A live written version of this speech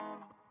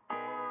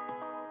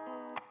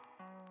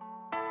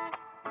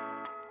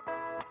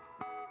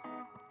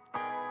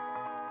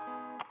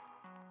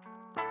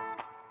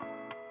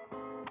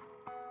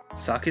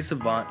Sake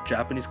savant,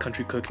 Japanese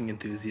country cooking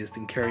enthusiast,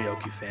 and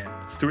karaoke fan,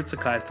 Stuart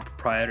Sakai is the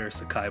proprietor of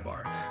Sakai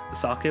Bar, a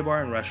sake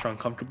bar and restaurant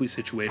comfortably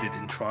situated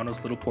in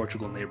Toronto's Little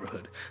Portugal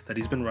neighborhood that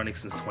he's been running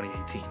since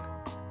 2018.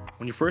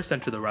 When you first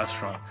enter the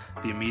restaurant,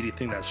 the immediate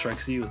thing that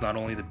strikes you is not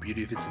only the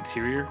beauty of its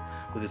interior,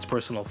 with its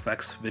personal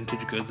effects,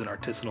 vintage goods, and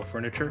artisanal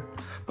furniture,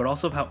 but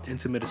also of how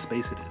intimate a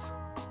space it is.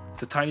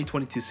 It's a tiny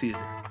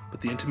 22-seater,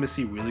 but the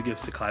intimacy really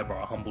gives Sakai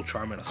Bar a humble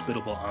charm and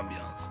hospitable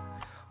ambiance.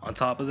 On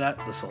top of that,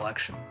 the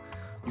selection.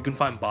 You can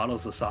find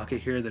bottles of sake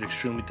here that are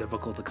extremely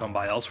difficult to come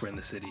by elsewhere in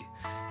the city.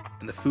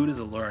 And the food is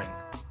alluring.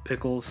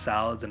 Pickles,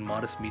 salads, and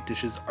modest meat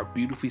dishes are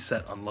beautifully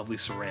set on lovely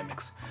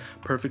ceramics,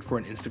 perfect for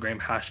an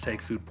Instagram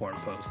 #food porn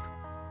post.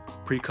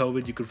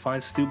 Pre-COVID, you could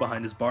find Stu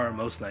behind his bar on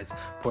most nights,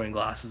 pouring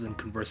glasses and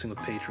conversing with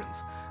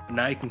patrons. But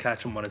now you can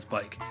catch him on his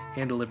bike,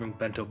 hand-delivering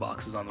bento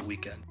boxes on the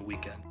weekend.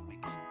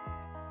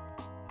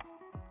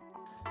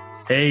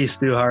 Hey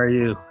Stu, how are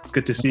you? It's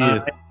good to see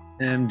you.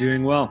 I'm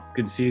doing well.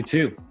 Good to see you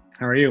too.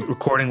 How are you?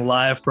 Recording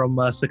live from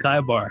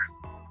Sakai Bar.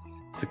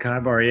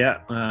 Sakai Bar,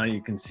 yeah. You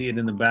can see it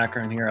in the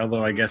background here,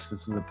 although I guess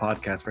this is a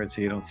podcast, right?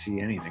 So you don't see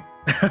anything.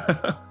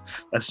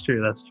 That's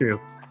true.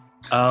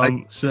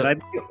 Should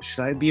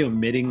I be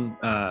omitting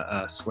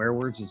swear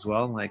words as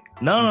well?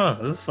 No,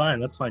 that's fine.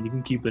 That's fine. You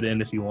can keep it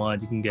in if you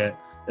want. You can get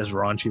as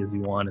raunchy as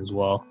you want as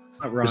well.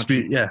 Not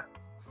raunchy. Yeah.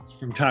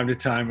 From time to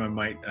time, I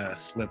might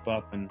slip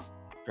up and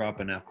drop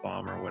an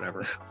F-bomb or whatever.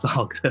 It's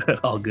all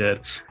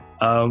good.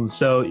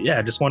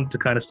 I just wanted to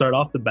kind of start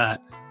off the bat.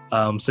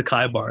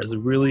 Sakai Bar is a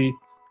really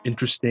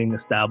interesting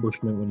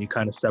establishment when you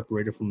kind of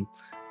separate it from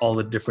all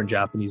the different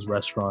Japanese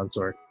restaurants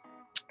or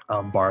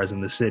bars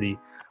in the city.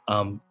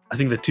 I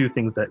think the two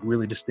things that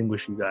really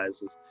distinguish you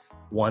guys is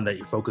one, that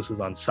your focus is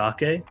on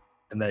sake,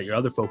 and that your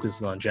other focus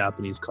is on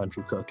Japanese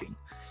country cooking.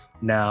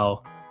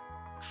 Now,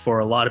 for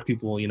a lot of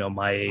people,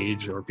 my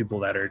age or people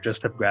that are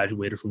just have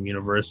graduated from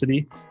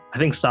university, I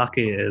think sake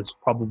is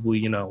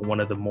probably, one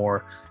of the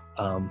more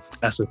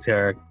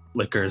esoteric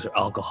liquors or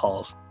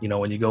alcohols.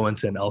 When you go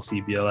into an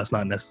LCBO, that's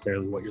not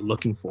necessarily what you're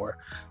looking for.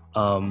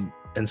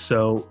 And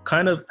so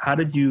kind of how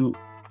did you,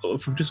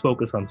 if we just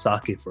focus on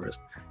sake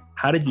first,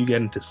 how did you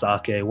get into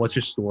sake? What's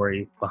your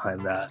story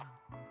behind that?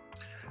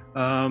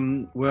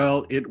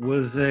 Well, it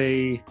was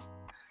I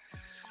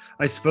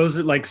suppose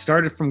it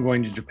started from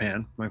going to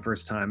Japan my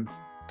first time,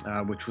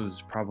 which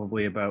was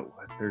probably about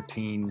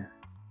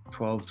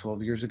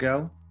 12 years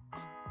ago.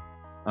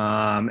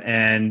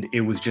 And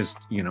it was just,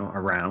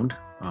 around.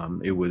 I'm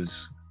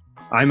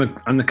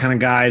the kind of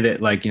guy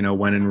that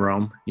when in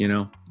Rome,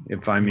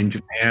 if I'm in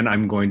Japan,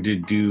 I'm going to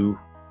do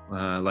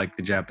like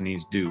the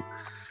Japanese do.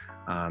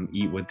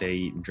 Eat what they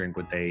eat and drink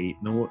what they eat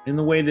in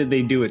the way that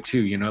they do it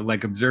too,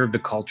 observe the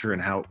culture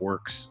and how it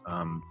works,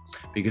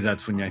 because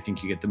that's when I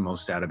think you get the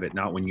most out of it,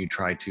 not when you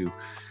try to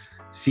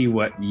see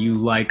what you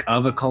like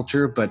of a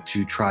culture, but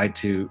to try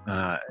to,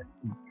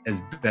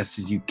 as best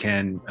as you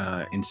can,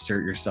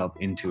 insert yourself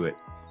into it.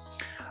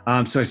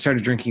 So I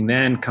started drinking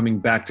then, coming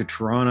back to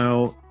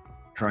Toronto,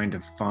 trying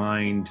to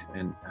find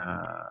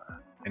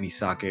any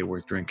sake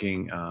worth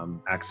drinking.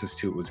 Access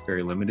to it was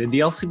very limited.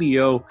 The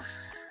LCBO,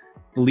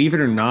 believe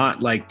it or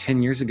not,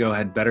 10 years ago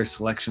had better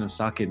selection of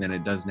sake than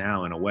it does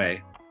now in a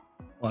way.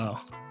 Wow.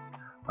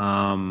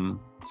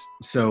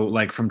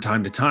 So from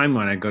time to time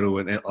when I go to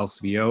an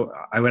LCBO,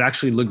 I would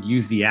actually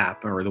use the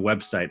app or the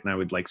website, and I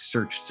would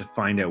search to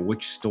find out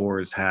which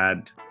stores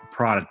had a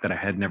product that I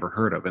had never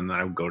heard of, and then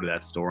I would go to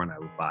that store and I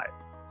would buy it.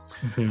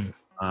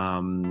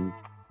 Mm-hmm.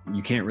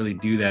 You can't really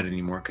do that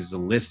anymore because the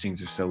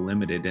listings are so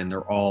limited, and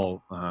they're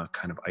all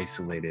kind of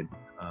isolated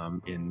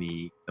in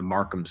the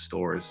Markham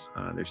stores.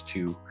 There's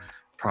two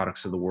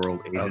products of the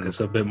world. Okay,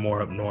 so a bit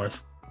more up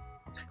north.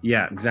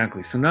 Yeah,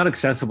 exactly. So not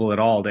accessible at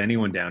all to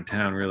anyone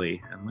downtown, really.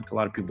 And a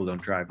lot of people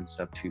don't drive and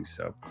stuff too.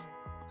 So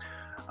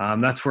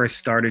that's where I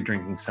started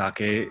drinking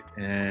sake,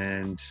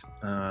 and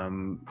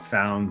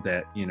found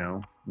that,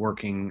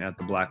 working at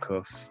the Black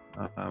Hoof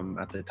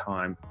at the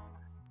time,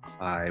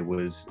 I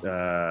was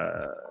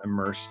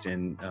immersed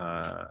in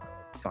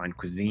fine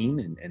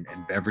cuisine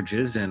and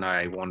beverages, and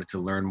I wanted to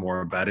learn more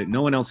about it.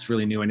 No one else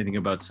really knew anything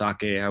about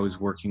sake. I was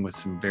working with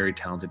some very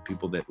talented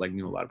people that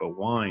knew a lot about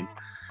wine.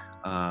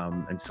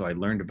 And so I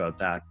learned about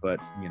that, but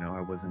it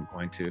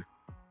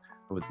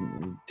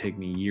would take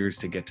me years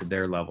to get to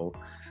their level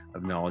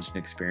of knowledge and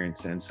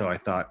experience. And so I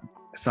thought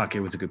sake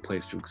was a good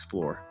place to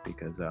explore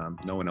because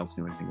no one else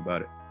knew anything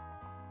about it.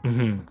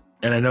 Mm-hmm.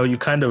 And I know you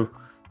kind of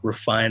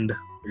refined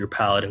your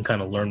palate and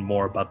kind of learned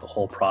more about the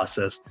whole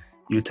process.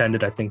 You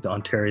attended, I think, the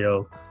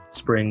Ontario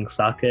Spring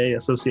Sake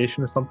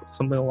Association or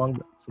something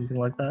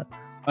like that.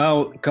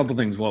 Oh, a couple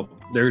things. Well,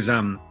 there's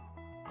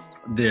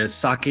the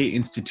Sake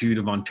Institute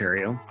of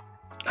Ontario,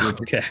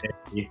 which is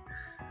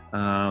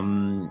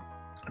a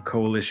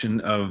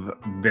coalition of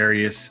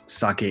various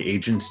sake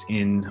agents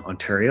in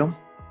Ontario,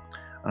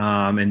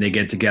 and they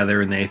get together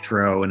and they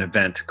throw an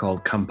event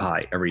called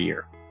Kampai every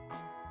year,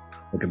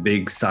 a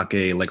big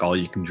sake all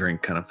you can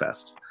drink kind of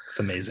fest. It's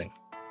amazing.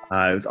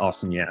 It was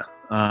awesome, yeah.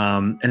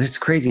 And it's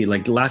crazy.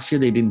 Like last year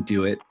they didn't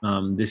do it.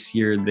 This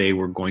year they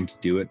were going to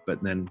do it,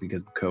 but then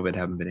because of COVID,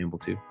 haven't been able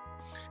to.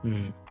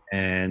 Mm.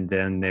 And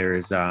then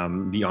there's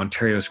the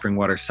Ontario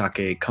Springwater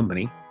Sake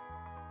Company,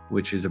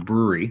 which is a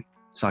brewery,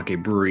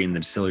 sake brewery in the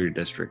distillery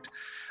district.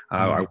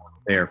 I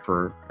worked there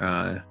for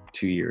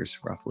 2 years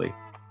roughly.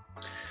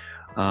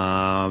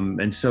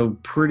 And so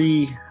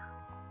pretty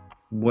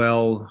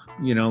well,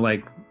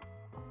 like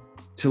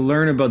to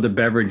learn about the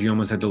beverage, you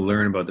almost had to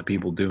learn about the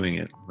people doing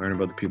it, learn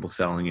about the people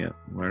selling it,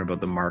 learn about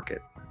the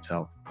market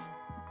itself.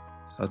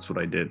 So that's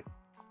what I did.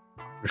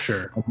 For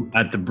sure.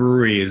 At the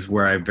brewery is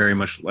where I very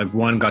much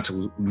got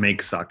to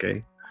make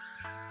sake.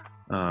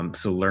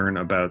 So learn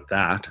about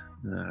that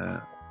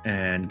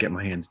and get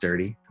my hands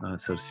dirty,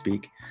 so to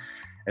speak,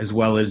 as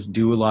well as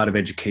do a lot of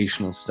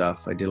educational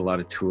stuff. I did a lot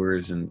of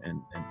tours and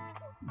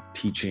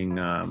teaching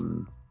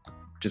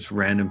just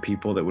random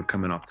people that would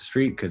come in off the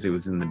street because it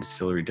was in the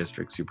distillery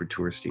district, super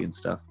touristy and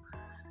stuff.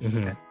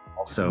 Mm-hmm. And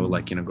also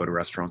go to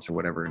restaurants or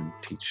whatever and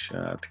teach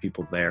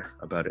people there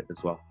about it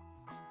as well.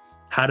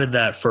 How did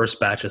that first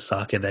batch of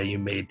sake that you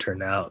made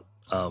turn out,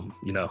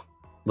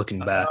 looking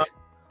back?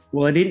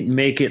 Well, I didn't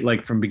make it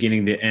like from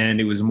beginning to end.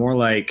 It was more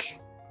like,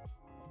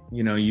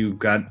 you've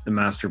got the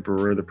master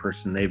brewer, the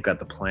person, they've got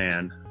the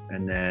plan.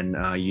 And then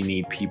you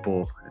need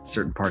people at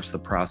certain parts of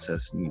the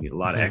process. And you need a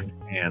lot of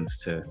extra hands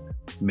to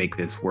make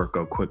this work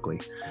go quickly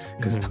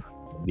because time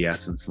is the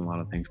essence in a lot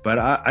of things. But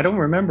I don't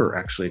remember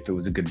actually if it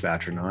was a good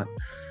batch or not.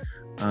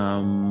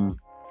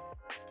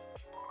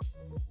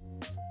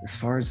 As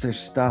far as their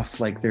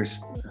stuff, it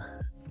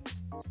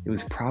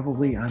was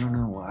probably, I don't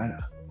know.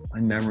 My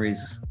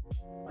memory's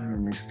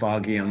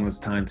foggy on those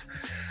times.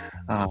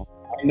 I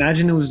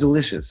imagine it was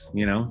delicious,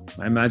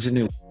 I imagine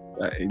it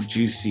was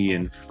juicy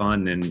and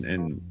fun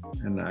and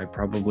I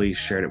probably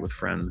shared it with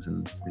friends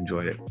and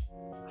enjoyed it.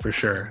 For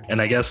sure.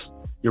 And I guess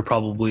you're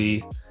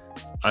probably,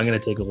 I'm going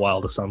to take a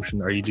wild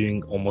assumption. Are you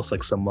doing almost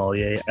like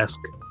sommelier-esque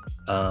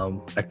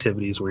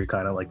activities where you're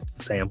kind of like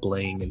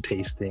sampling and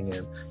tasting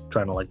and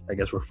trying to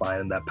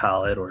refine that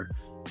palate or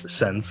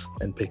sense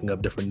and picking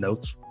up different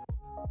notes?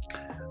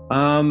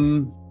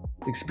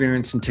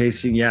 Experience and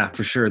tasting, yeah,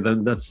 for sure.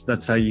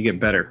 That's how you get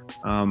better.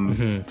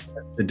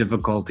 That's the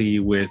difficulty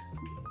with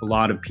a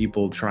lot of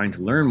people trying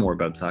to learn more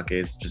about sake.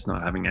 It's just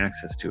not having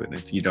access to it. And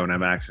if you don't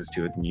have access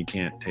to it, then you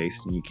can't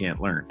taste and you can't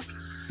learn.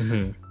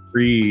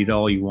 Read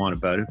all you want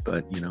about it,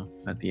 but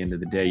at the end of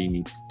the day, you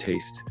need to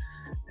taste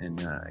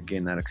and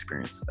gain that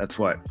experience. That's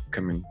what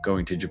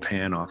going to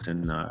Japan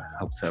often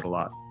helps out a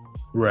lot.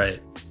 Right.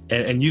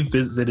 And you've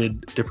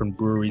visited different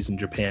breweries in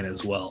Japan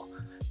as well.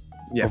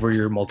 Yeah. Over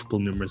your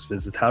numerous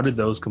visits. How did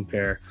those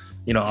compare?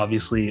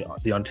 Obviously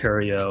the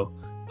Ontario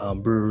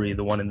brewery,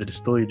 the one in the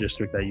distillery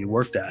district that you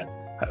worked at,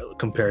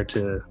 compared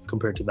to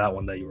that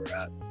one that you were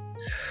at.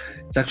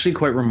 It's actually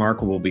quite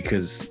remarkable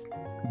because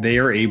they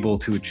are able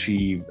to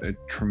achieve a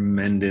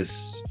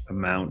tremendous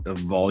amount of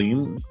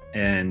volume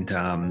and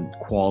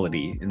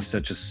quality in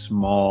such a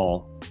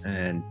small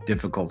and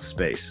difficult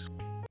space.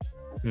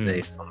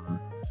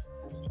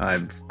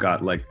 I've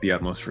got the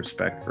utmost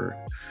respect for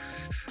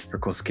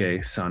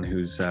Kosuke-san,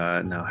 who's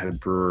now head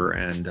brewer,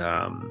 and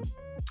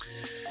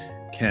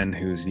Ken,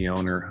 who's the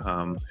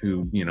owner,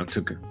 who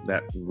took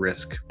that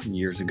risk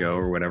years ago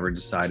or whatever,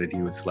 decided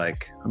he was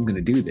like, I'm going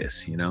to do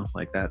this,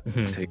 that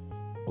takes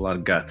a lot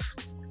of guts.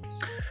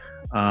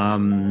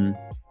 And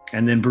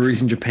then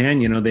breweries in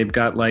Japan, they've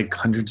got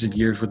hundreds of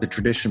years worth of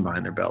tradition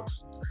behind their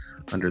belts,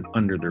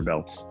 under their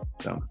belts.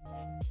 So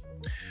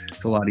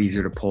it's a lot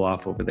easier to pull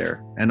off over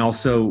there. And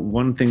also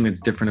one thing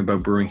that's different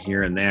about brewing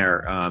here and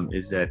there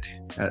is that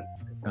at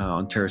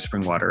Ontario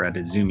Springwater at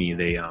Izumi,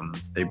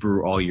 they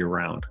brew all year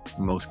round.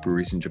 Most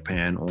breweries in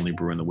Japan only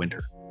brew in the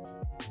winter.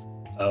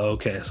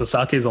 Okay, so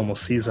sake is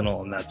almost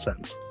seasonal in that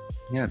sense.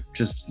 Yeah,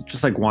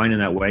 just like wine in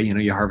that way.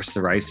 You harvest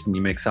the rice and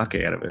you make sake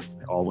out of it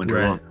all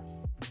winter long.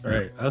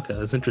 Right. Okay,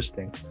 that's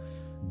interesting.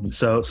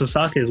 So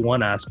sake is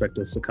one aspect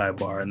of Sakai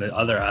Bar, and the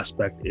other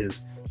aspect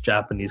is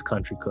Japanese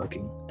country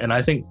cooking. And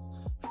I think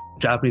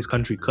Japanese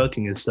country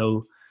cooking is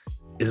a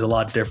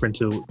lot different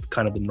to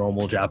kind of the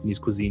normal Japanese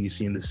cuisine you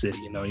see in the city.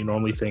 You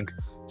normally think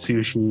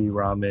sushi,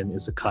 ramen,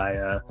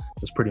 izakaya.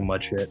 That's pretty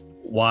much it.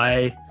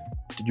 Why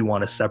did you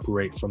want to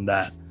separate from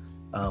that?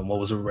 What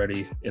was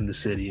already in the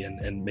city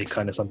and make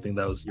kind of something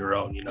that was your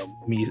own?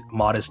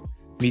 Modest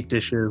meat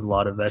dishes, a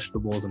lot of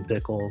vegetables and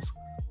pickles.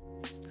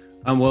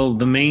 Well,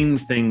 the main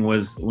thing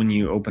was when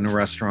you open a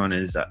restaurant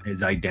is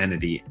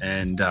identity,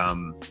 and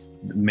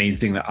the main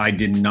thing that I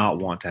did not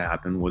want to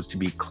happen was to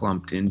be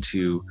clumped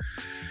into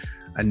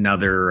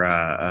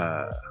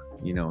another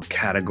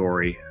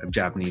category of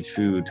Japanese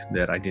food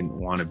that I didn't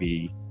want to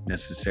be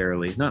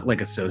necessarily not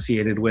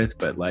associated with,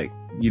 but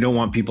you don't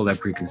want people to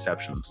have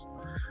preconceptions.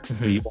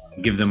 So you want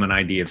to give them an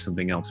idea of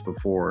something else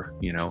before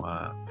they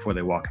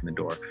walk in the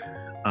door.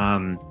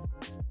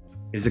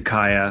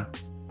 Izakaya,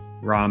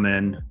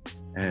 ramen,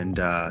 and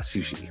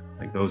sushi.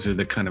 Those are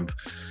the kind of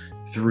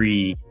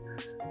three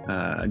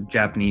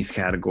Japanese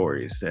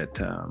categories that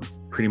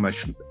pretty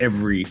much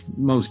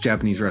most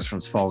Japanese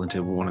restaurants fall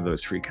into one of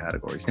those three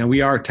categories. Now,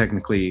 we are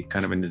technically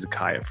kind of an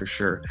izakaya for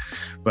sure,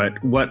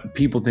 but what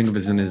people think of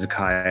as an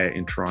izakaya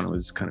in Toronto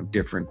is kind of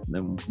different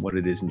than what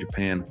it is in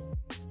Japan.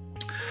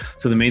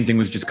 So the main thing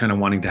was just kind of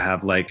wanting to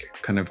have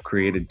kind of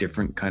create a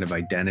different kind of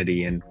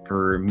identity. And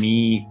for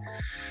me,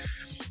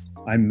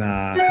 I'm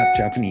half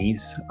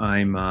Japanese.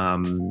 I'm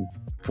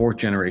fourth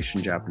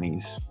generation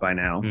Japanese by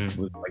now,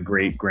 with my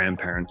great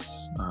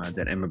grandparents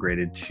that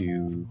immigrated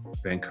to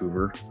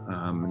Vancouver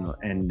in the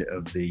end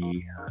of the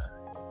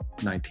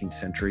 19th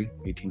century,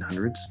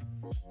 1800s.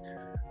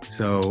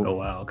 So, oh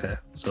wow, okay,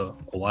 so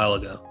a while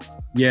ago.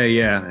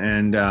 Yeah,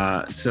 and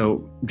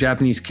so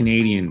Japanese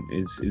Canadian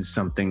is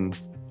something,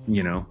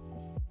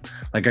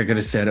 like I could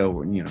have said,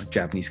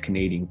 Japanese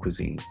Canadian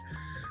cuisine.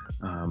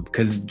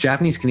 Because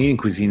Japanese Canadian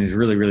cuisine is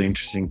really, really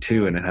interesting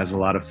too, and it has a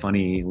lot of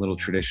funny little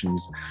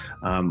traditions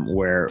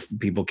where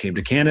people came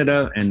to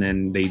Canada and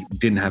then they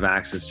didn't have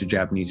access to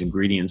Japanese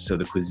ingredients, so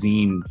the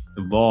cuisine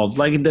evolved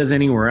like it does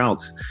anywhere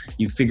else.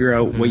 You figure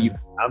out what you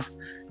have,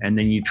 and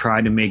then you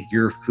try to make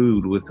your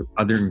food with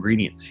other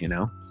ingredients, and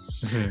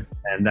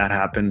that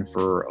happened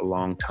for a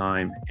long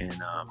time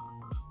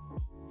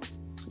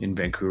in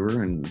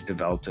Vancouver and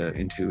developed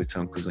into its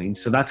own cuisine.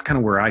 So that's kind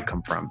of where I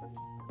come from,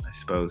 I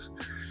suppose.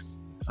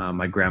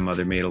 My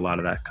grandmother made a lot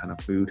of that kind of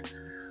food.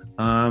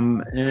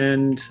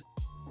 And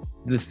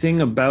the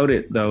thing about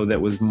it, though, that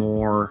was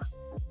more,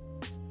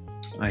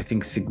 I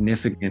think,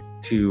 significant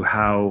to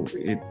how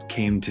it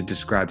came to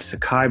describe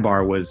Sakai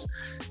Bar was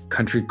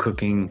country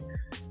cooking,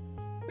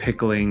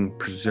 pickling,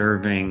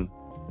 preserving,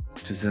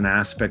 which is an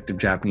aspect of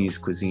Japanese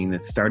cuisine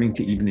that's starting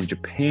to, even in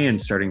Japan,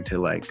 starting to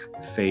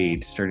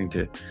fade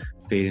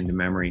into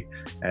memory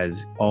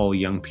as all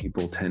young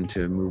people tend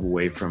to move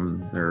away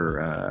from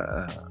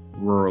their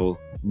rural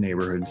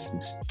neighborhoods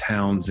and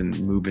towns and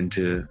move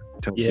into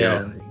Tokyo.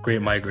 Yeah,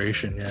 great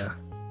migration.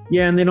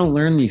 Yeah, and they don't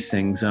learn these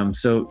things.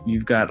 So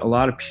you've got a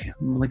lot of,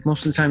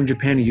 most of the time in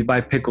Japan, if you buy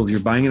pickles,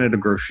 you're buying it at a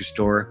grocery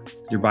store,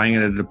 you're buying it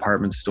at a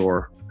department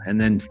store, and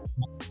then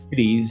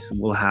cities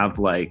will have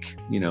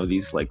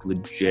these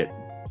legit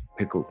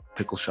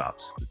pickle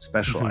shops that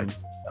specialize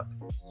in stuff.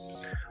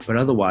 But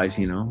otherwise,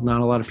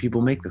 not a lot of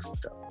people make this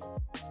stuff.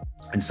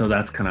 And so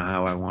that's kind of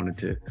how I wanted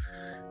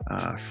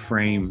to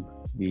frame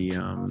the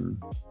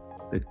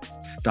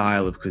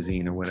style of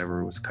cuisine or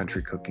whatever. It was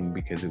country cooking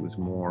because it was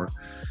more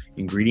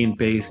ingredient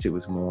based, it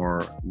was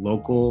more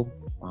local,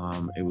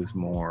 it was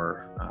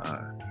more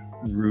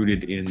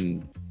rooted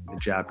in the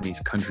Japanese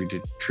country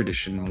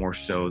tradition more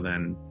so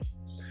than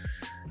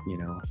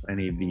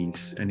any of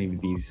these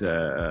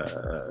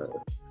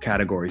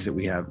categories that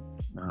we have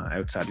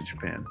outside of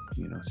Japan,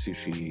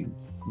 sushi,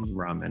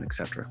 ramen,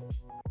 etc.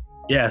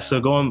 Yeah, so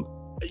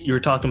you were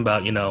talking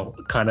about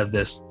kind of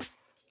this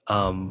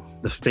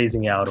the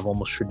phasing out of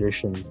almost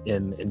tradition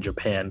in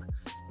Japan.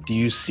 Do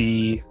you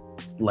see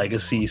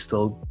legacy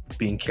still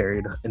being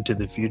carried into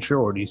the future,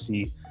 or do you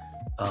see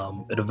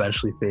it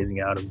eventually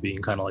phasing out and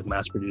being kind of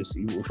mass produced?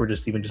 If we're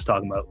just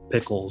talking about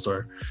pickles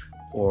or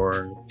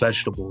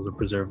vegetables or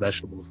preserved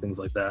vegetables, things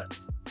like that.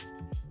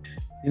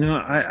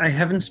 I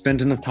haven't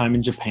spent enough time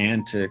in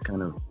Japan to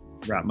kind of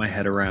wrap my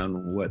head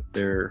around what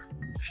their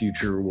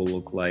future will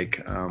look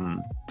like.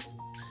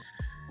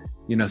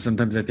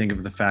 Sometimes I think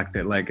of the fact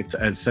that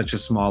it's such a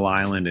small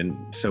island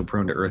and so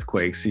prone to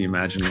earthquakes. So you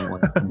imagine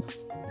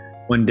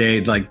one day,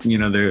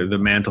 the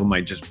mantle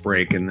might just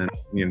break and then,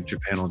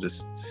 Japan will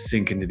just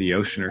sink into the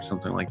ocean or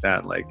something like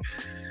that.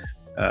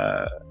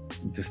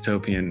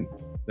 Dystopian.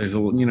 There's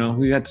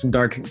we got some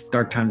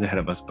dark times ahead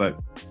of us, but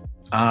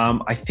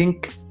I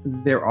think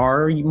there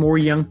are more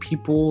young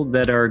people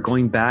that are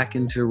going back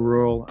into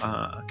rural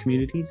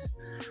communities.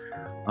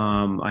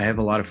 I have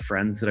a lot of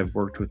friends that I've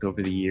worked with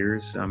over the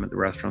years at the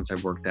restaurants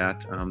I've worked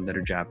at that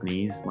are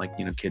Japanese,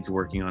 kids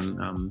working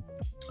on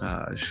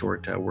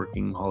short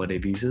working holiday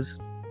visas.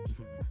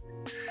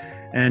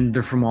 And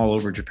they're from all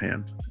over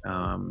Japan.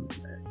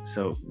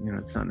 So,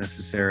 it's not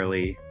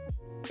necessarily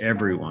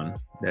everyone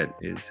that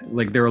is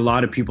there are a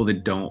lot of people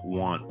that don't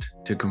want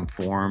to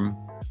conform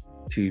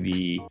to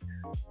the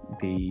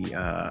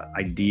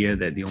idea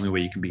that the only way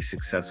you can be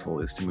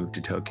successful is to move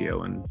to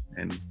Tokyo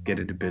and get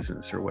into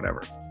business or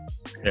whatever.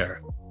 Yeah.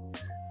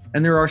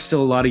 And there are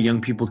still a lot of young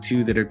people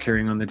too that are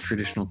carrying on the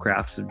traditional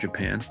crafts of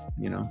Japan.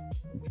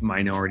 It's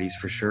minorities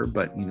for sure,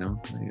 but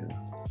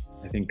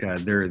I think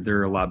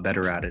they're a lot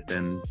better at it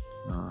than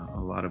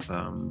a lot of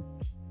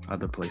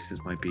other places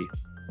might be.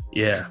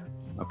 Yeah,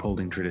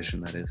 upholding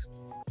tradition, that is.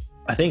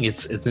 I think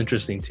it's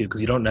interesting too,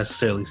 because you don't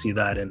necessarily see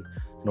that in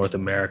North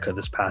America,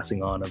 this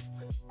passing on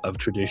of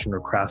tradition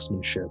or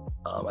craftsmanship.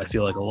 I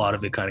feel like a lot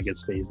of it kind of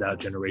gets phased out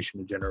generation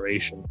to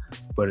generation.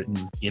 But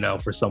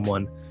for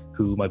someone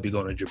who might be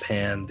going to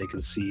Japan, they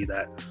can see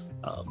that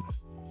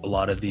a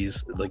lot of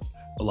these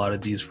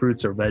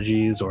fruits or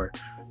veggies or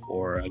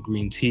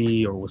green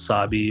tea or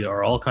wasabi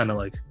are all kind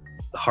of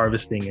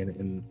harvesting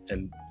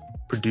and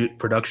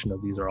production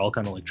of these are all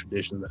kind of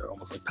traditions that are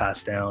almost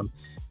passed down.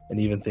 And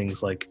even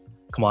things like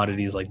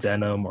commodities like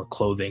denim or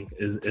clothing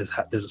there's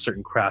a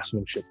certain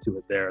craftsmanship to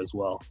it there as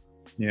well.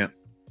 Yeah.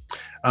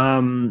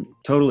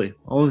 Totally.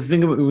 Well,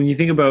 when you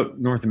think about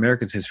North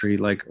America's history,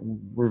 like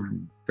we're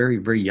very,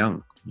 very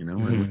young,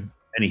 and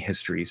many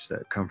histories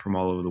that come from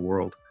all over the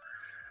world.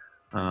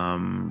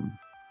 The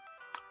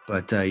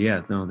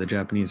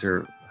Japanese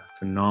are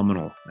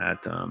phenomenal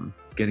at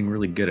getting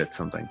really good at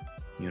something,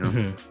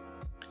 Yeah.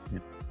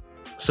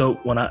 So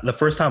the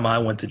first time I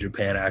went to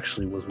Japan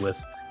actually was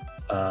with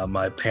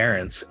my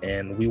parents,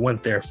 and we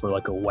went there for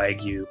like a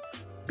Wagyu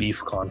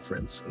beef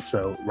conference. And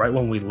so right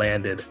when we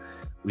landed,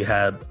 we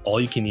had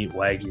all you can eat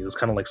Wagyu. It was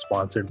kind of like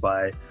sponsored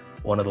by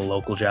one of the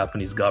local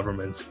Japanese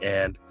governments.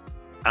 And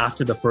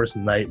after the first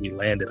night we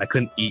landed, I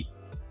couldn't eat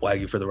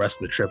Wagyu for the rest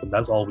of the trip, and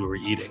that's all we were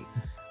eating.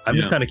 I'm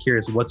just kind of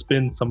curious, what's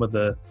been some of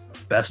the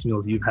best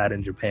meals you've had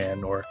in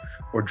Japan, or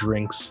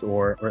drinks,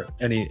 or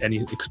any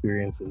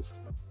experiences?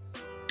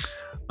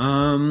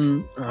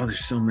 There's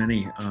so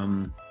many.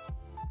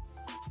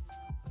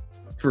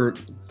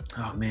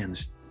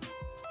 There's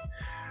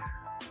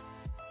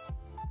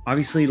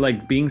obviously,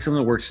 like, being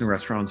someone that works in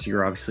restaurants,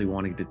 you're obviously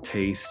wanting to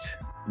taste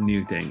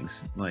new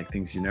things, like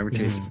things you've never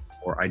tasted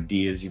or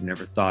ideas you've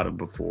never thought of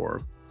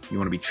before. You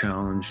want to be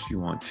challenged. You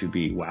want to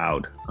be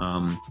wowed.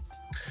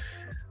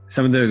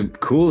 Some of the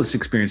coolest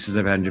experiences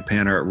I've had in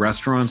Japan are at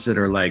restaurants that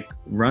are like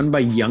run by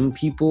young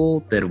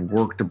people that have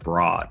worked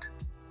abroad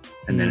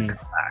and then come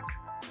back.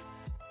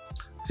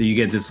 So you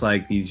get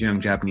these young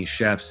Japanese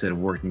chefs that have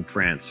worked in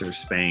France or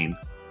Spain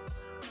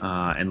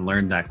and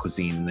learned that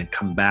cuisine, and then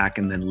come back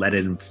and then let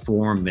it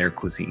inform their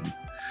cuisine.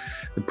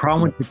 The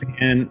problem with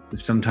Japan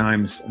is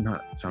sometimes,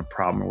 it's not a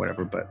problem or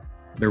whatever, but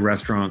their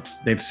restaurants,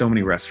 they have so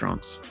many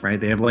restaurants, right?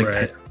 They have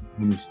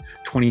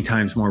 20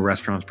 times more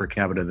restaurants per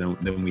capita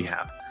than we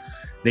have.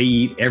 They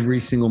eat every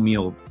single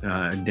meal,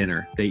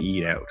 dinner, they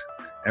eat out.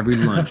 Every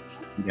lunch,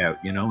 they eat out,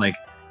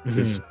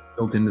 it's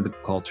built into the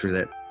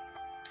culture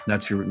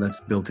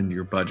that's built into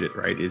your budget,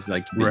 right? It's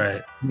like,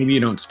 maybe you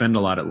don't spend a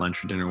lot at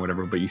lunch or dinner or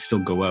whatever, but you still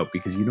go out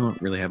because you don't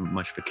really have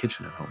much of a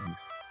kitchen at home.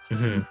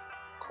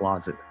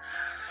 Closet.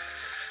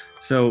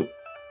 So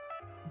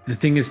the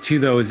thing is too,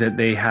 though, is that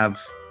they have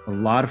a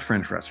lot of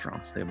French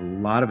restaurants. They have a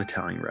lot of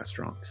Italian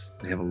restaurants.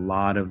 They have a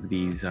lot of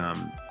these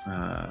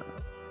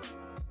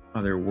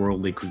other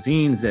worldly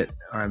cuisines that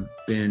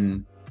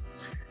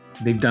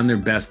they've done their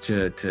best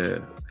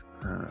to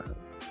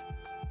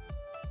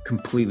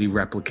completely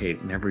replicate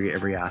in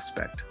every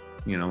aspect.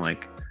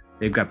 Like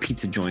they've got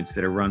pizza joints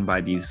that are run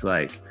by these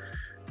like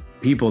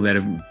people that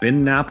have been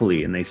in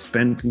Napoli and they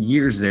spent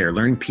years there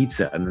learning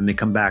pizza, and then they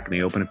come back and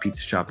they open a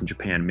pizza shop in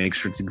Japan, make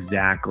sure it's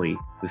exactly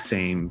the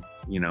same,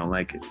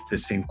 like the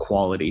same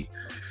quality,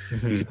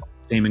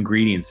 same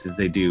ingredients as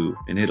they do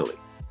in Italy.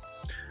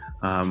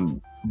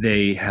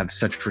 They have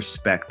such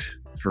respect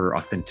for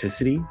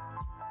authenticity,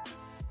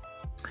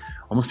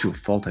 almost to a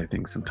fault, I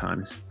think,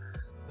 sometimes.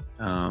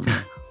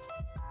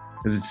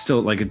 Because it's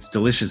still like, it's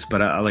delicious,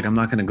 but I'm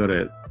not going to go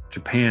to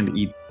Japan to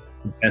eat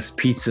the best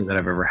pizza that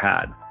I've ever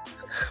had.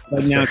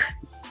 But now,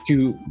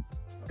 to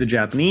the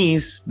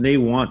Japanese, they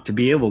want to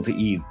be able to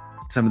eat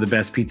some of the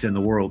best pizza in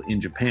the world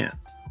in Japan.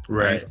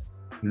 Right.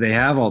 They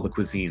have all the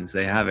cuisines,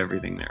 they have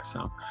everything there.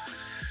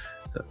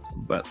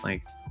 But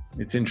like,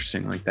 it's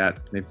interesting like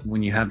that.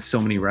 When you have so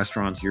many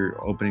restaurants, you're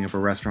opening up a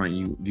restaurant,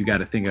 you got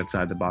to think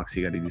outside the box.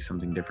 You got to do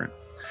something different.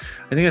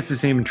 I think that's the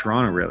same in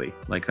Toronto, really.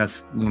 Like,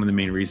 that's one of the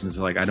main reasons.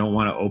 Like, I don't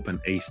want to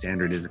open a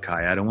standard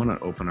izakaya. I don't want to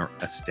open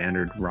a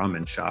standard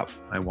ramen shop.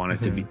 I want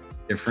it to be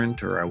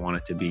different, or I want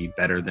it to be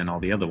better than all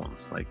the other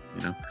ones. Like,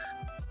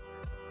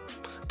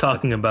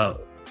 Talking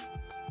about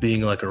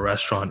being like a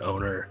restaurant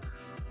owner,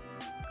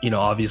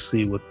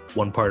 obviously with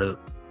one part of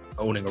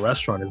owning a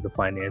restaurant is the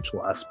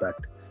financial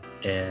aspect.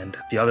 And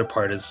the other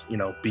part is,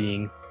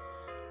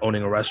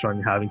 owning a restaurant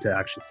and having to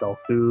actually sell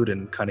food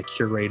and kind of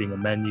curating a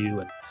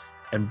menu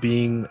and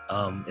being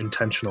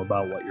intentional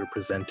about what you're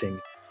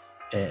presenting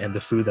and the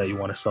food that you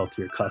want to sell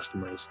to your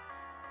customers.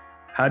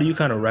 How do you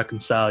kind of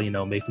reconcile,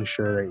 making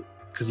sure that,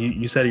 because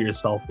you said it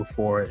yourself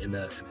before in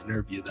an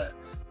interview that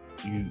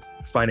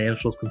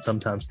financials can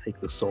sometimes take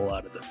the soul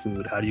out of the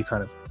food. How do you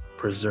kind of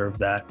preserve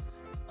that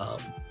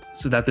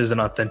so that there's an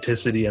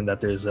authenticity and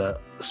that there's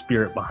a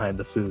spirit behind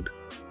the food?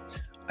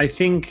 I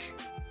think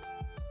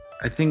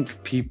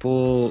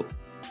people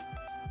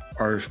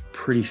are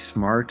pretty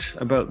smart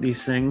about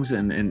these things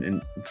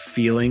and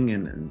feeling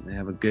and they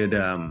have a good,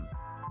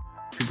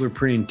 people are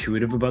pretty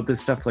intuitive about this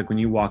stuff. Like when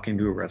you walk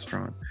into a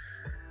restaurant,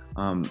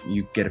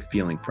 you get a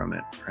feeling from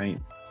it, right?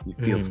 You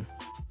feel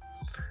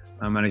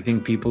and I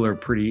think people are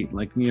pretty,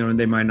 like,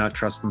 they might not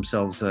trust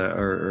themselves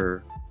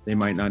or they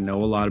might not know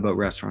a lot about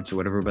restaurants or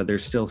whatever, but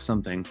there's still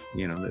something,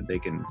 that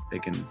they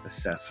can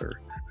assess or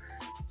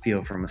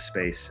feel from a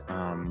space.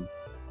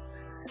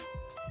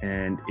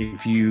 And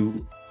if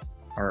you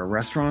are a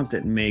restaurant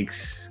that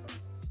makes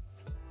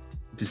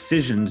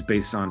decisions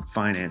based on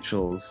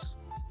financials,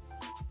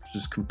 which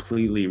is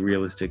completely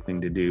realistic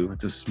thing to do.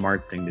 It's a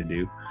smart thing to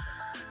do.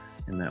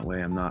 In that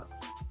way, I'm not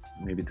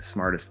maybe the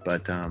smartest,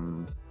 but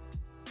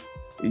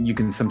you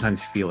can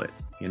sometimes feel it.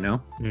 you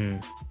know?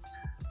 Mm.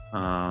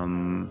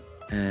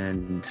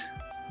 And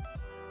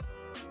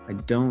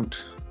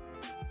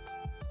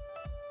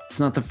it's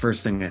not the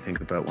first thing I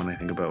think about when I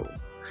think about,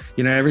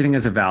 everything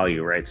has a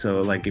value, right? So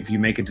like if you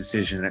make a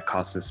decision, it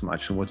costs this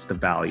much, and what's the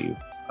value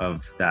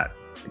of that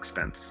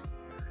expense?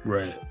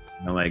 Right.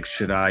 Like,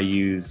 should I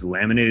use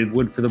laminated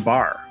wood for the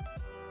bar?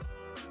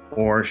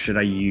 Or should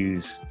I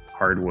use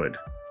hardwood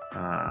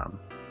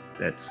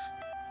that's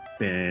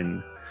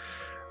been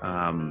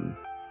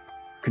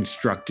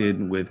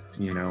constructed with,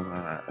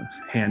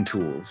 hand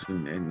tools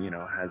and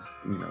has,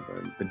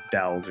 the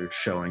dowels are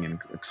showing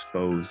and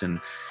exposed, and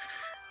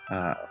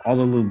all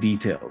the little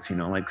details,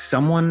 like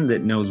someone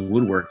that knows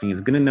woodworking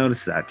is going to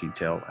notice that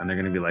detail, and they're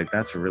going to be like,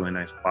 that's a really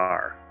nice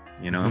bar,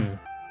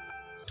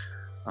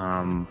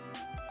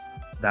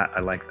 that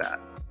I like that.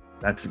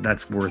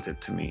 That's worth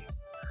it to me.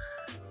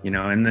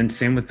 And then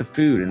same with the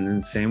food, and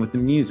then same with the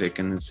music,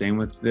 and then same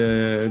with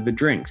the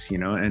drinks,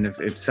 and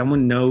if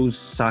someone knows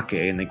sake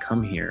and they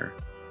come here,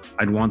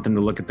 I'd want them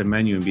to look at the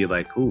menu and be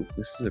like, ooh,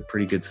 this is a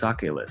pretty good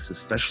sake list,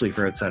 especially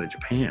for outside of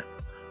Japan.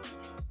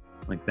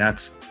 Like,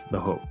 that's the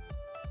hope.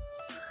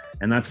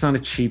 And that's not a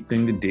cheap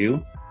thing to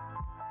do.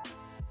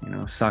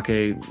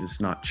 Sake is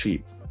not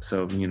cheap.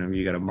 So,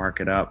 you got to mark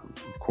it up,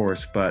 of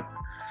course, but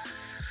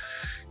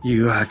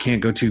you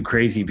can't go too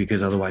crazy,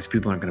 because otherwise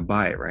people aren't going to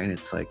buy it, right?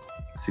 It's like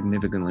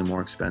significantly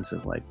more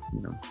expensive. Like,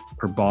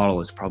 per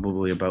bottle is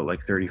probably about like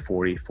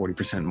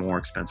 40% more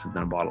expensive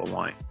than a bottle of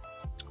wine.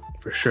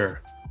 For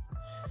sure.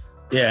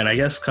 Yeah, and I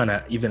guess kind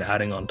of even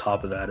adding on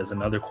top of that is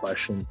another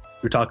question.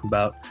 We're talking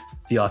about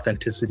the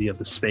authenticity of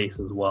the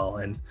space as well.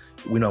 And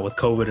we know with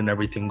COVID and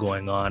everything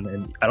going on,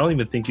 and I don't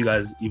even think you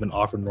guys even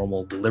offer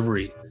normal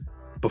delivery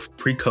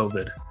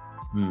pre-COVID,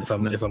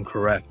 if I'm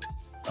correct.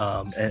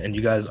 And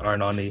you guys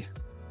aren't on the...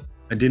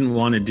 I didn't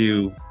want to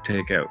do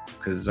takeout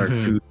because our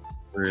food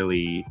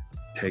really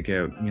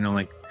takeout,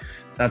 like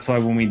that's why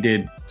when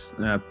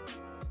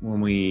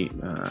we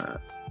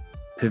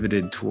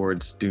pivoted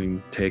towards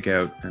doing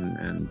takeout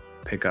and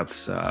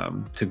pickups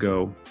to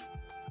go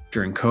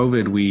during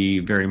COVID, we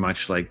very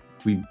much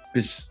we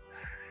just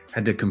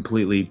had to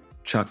completely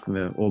chuck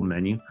the old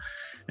menu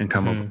and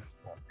come up.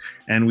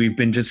 And we've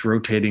been just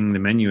rotating the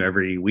menu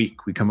every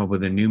week. We come up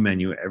with a new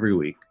menu every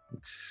week.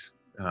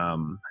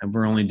 And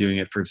we're only doing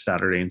it for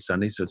Saturday and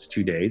Sunday, so it's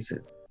 2 days.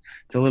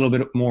 It's a little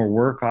bit more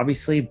work,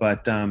 obviously,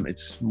 but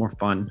it's more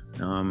fun.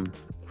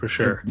 For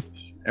sure.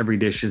 Every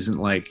dish isn't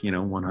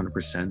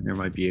 100%. There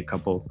might be a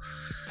couple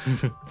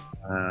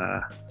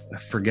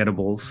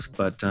forgettables,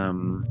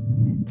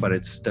 but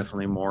it's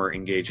definitely more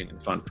engaging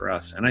and fun for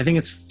us. And I think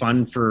it's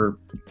fun for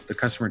the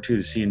customer too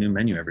to see a new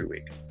menu every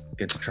week,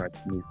 get to try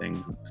new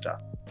things and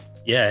stuff.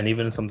 Yeah, and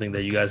even something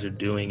that you guys are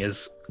doing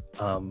is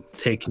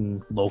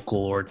taking local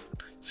or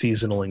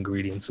seasonal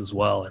ingredients as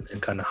well,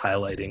 and kind of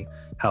highlighting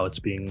how it's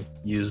being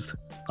used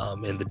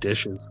in the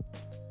dishes.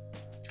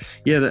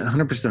 Yeah,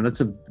 100%.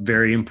 That's a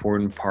very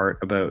important part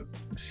about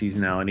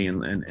seasonality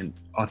and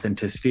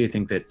authenticity. I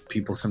think that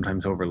people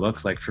sometimes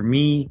overlook. Like for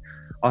me,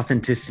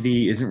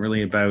 authenticity isn't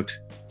really about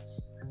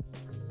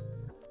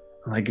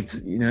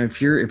it's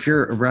if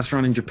you're a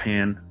restaurant in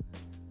Japan,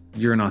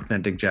 you're an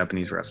authentic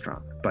Japanese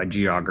restaurant by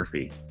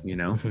geography,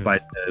 by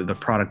the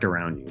product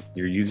around you.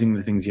 You're using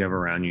the things you have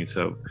around you.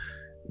 So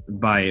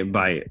by a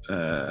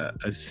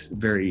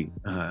very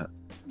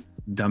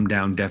dumbed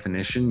down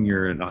definition,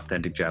 you're an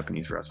authentic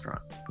Japanese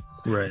restaurant.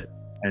 Right.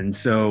 And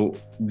so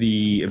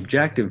the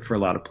objective for a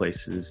lot of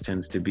places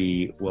tends to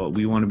be, well,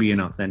 we want to be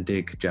an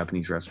authentic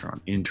Japanese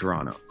restaurant in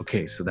Toronto.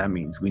 Okay, so that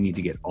means we need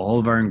to get all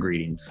of our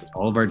ingredients,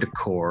 all of our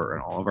decor,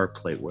 and all of our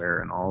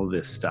plateware, and all of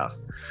this stuff,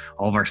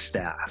 all of our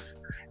staff,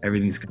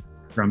 everything's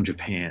from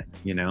Japan,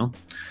 Yeah.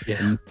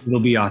 And it'll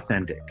be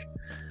authentic.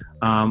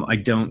 I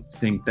don't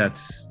think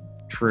that's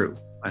true.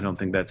 I don't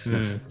think that's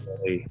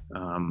necessarily...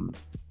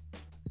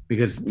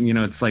 because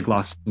it's like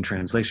lost in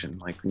translation.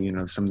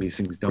 Some of these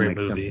things don't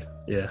make sense.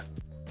 Yeah.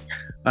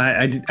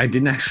 I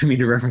didn't actually mean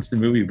to reference the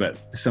movie, but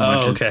so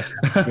much. Okay.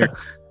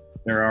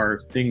 There are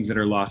things that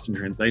are lost in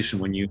translation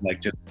when you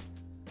just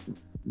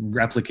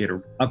replicate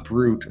or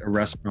uproot a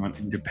restaurant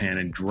in Japan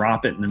and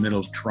drop it in the middle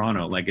of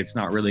Toronto. It's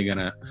not really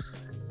gonna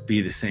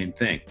be the same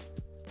thing.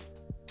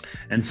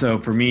 And so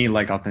for me,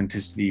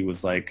 authenticity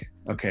was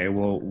okay,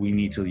 well, we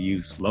need to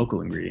use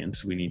local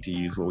ingredients. We need to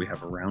use what we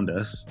have around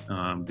us,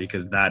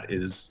 because that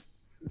is,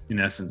 in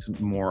essence,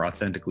 more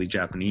authentically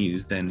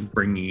Japanese than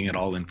bringing it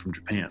all in from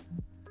Japan.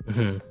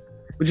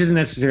 Which isn't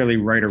necessarily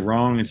right or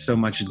wrong. It's so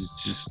much as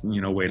it's just,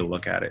 a way to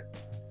look at it.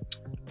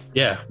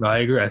 Yeah, no, I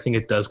agree. I think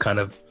it does kind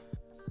of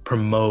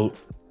promote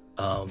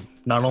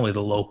not only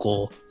the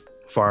local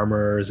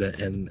farmers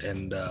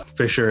and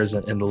fishers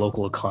and the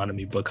local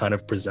economy, but kind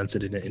of presents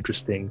it in an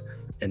interesting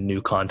and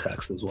new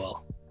context as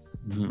well.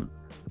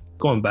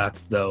 Going back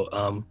though,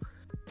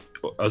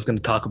 I was going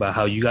to talk about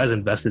how you guys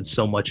invested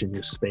so much in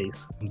your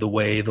space, the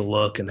way, the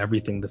look, and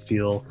everything, the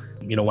feel.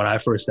 When I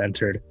first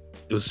entered,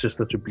 it was just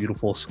such a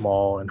beautiful,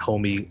 small and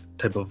homey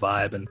type of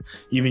vibe. And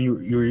even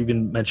you were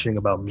even mentioning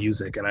about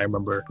music. And I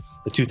remember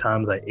the 2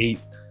 times I ate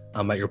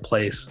at your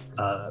place,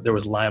 there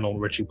was Lionel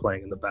Richie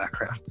playing in the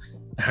background.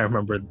 I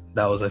remember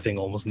that was, I think,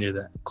 almost near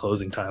the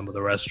closing time of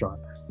the restaurant.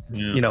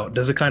 Yeah. You know,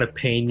 does it kind of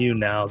pain you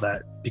now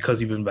that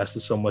because you've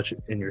invested so much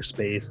in your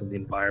space and the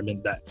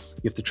environment that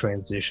you have to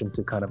transition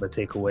to kind of a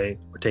takeaway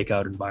or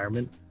takeout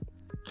environment?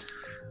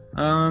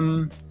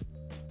 I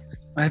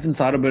haven't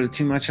thought about it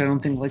too much, I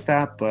don't think, like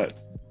that, but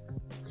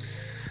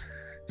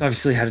it's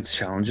obviously had its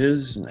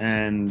challenges,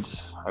 and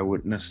I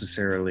wouldn't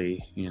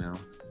necessarily,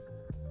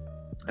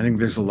 I think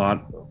there's a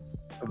lot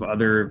of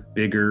other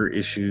bigger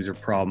issues or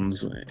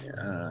problems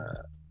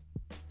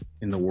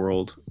in the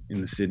world, in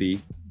the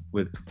city,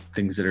 with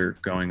things that are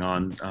going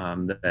on,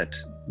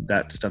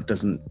 that stuff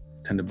doesn't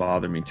tend to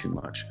bother me too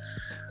much.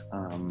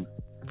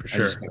 For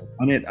sure.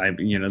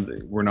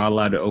 We're not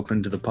allowed to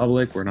open to the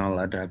public. We're not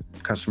allowed to have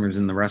customers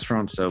in the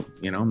restaurant. So,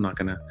 I'm not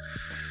going to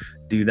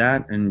do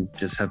that, and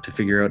just have to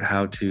figure out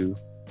how to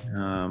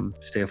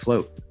stay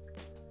afloat.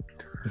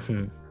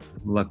 Mm-hmm.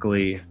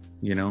 Luckily,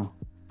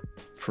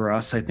 for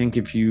us, I think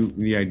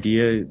the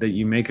idea that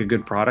you make a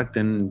good product,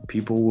 then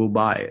people will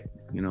buy it.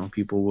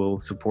 People will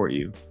support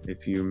you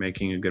if you're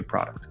making a good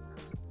product.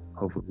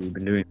 Hopefully we've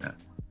been doing that.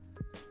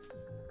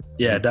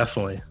 Yeah,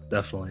 definitely.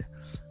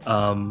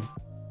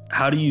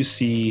 How do you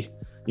see,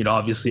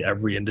 obviously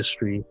every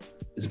industry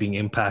is being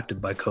impacted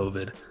by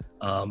COVID,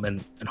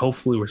 and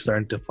hopefully we're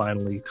starting to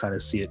finally kind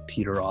of see it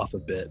teeter off a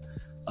bit.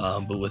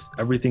 But with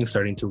everything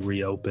starting to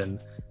reopen,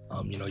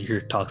 you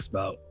hear talks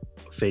about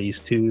phase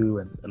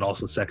 2 and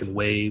also second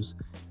waves,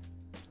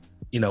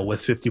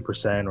 with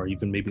 50% or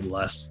even maybe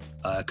less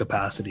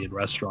capacity in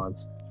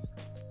restaurants.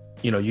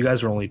 You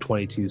guys are only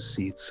 22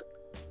 seats.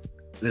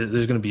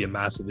 There's going to be a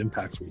massive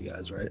impact for you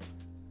guys, right?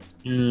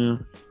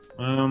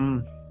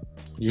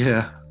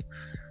 Yeah.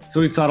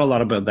 So we've thought a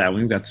lot about that.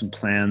 We've got some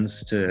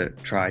plans to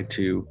try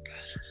to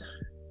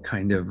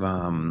kind of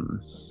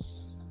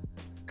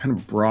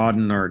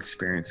broaden our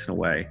experience in a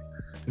way.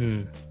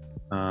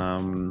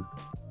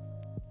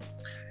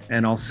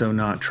 And also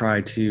not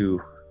try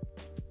to,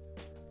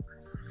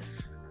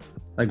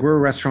 we're a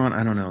restaurant,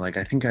 I don't know,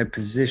 I think I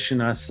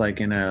position us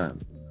in a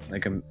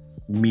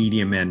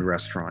medium end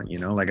restaurant, I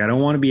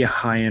don't want to be a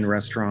high end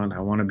restaurant. I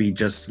want to be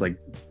just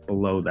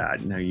below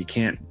that. Now you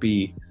can't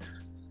be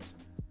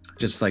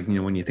just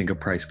when you think of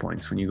price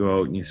points, when you go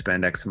out and you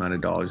spend X amount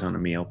of dollars on a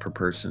meal per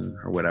person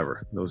or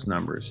whatever, those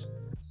numbers.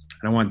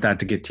 I don't want that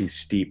to get too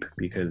steep,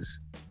 because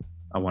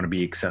I want to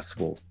be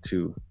accessible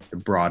to the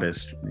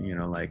broadest,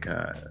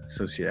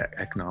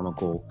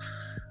 socioeconomical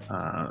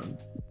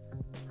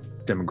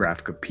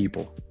demographic of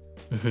people.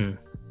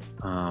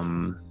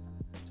 Mm-hmm.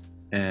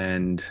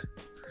 And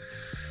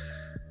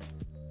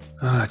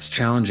it's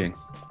challenging.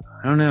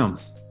 I don't know.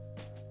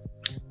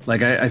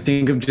 I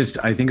think of just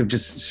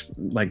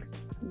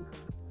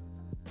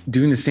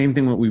doing the same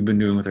thing what we've been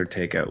doing with our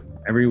takeout.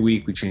 Every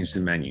week we change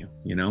the menu,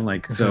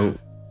 Mm-hmm. So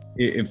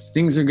if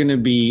things are going to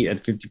be at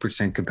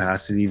 50%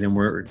 capacity, then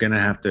we're going to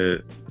have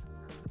to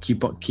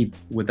keep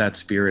with that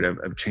spirit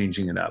of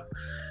changing it up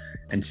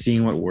and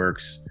seeing what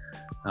works,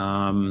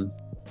 and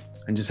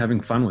just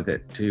having fun with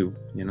it too,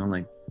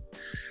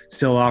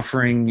 still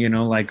offering,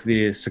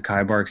 the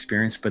Sakai bar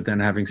experience, but then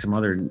having some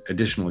other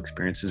additional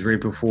experiences. Right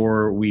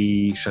before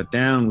we shut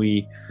down,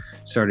 we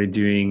started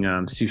doing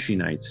sushi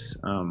nights.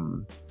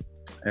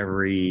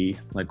 Every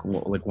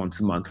once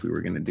a month we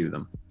were going to do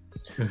them.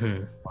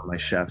 Mm-hmm. One of my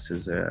chefs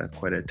is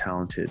quite a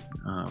talented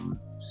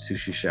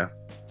sushi chef,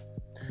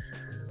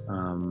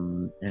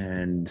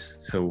 and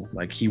so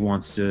he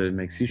wants to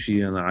make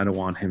sushi, and I don't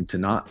want him to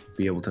not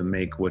be able to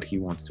make what he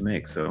wants to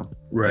make. So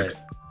right,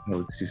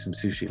 let's do some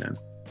sushi then,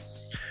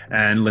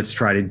 and let's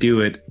try to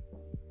do it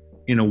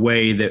in a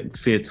way that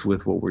fits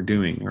with what we're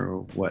doing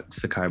or what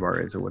Sakai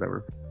bar is or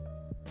whatever.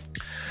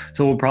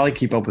 So we'll probably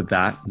keep up with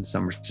that in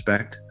some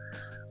respect.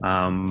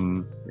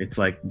 It's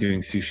like doing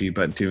sushi,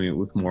 but doing it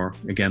with more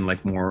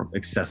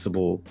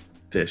accessible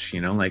fish,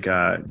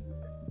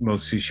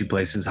 most sushi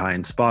places,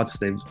 high-end spots,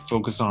 they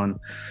focus on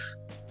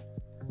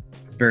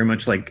very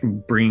much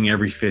bringing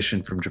every fish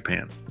in from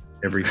Japan,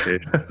 every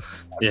fish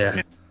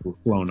yeah,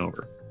 flown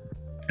over.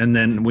 And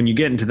then when you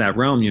get into that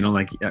realm,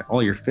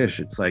 all your fish,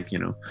 it's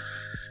 $30,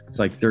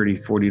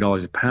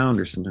 $40 a pound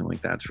or something like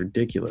that. It's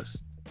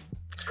ridiculous.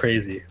 It's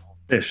crazy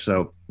fish.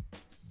 So,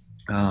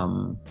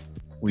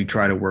 we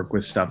try to work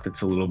with stuff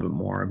that's a little bit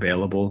more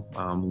available,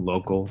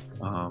 local,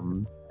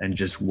 and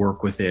just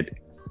work with it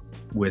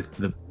with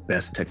the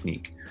best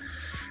technique.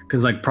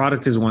 Because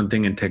product is one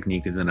thing and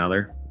technique is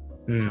another.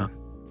 And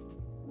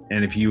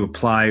if you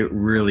apply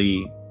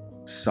really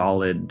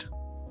solid,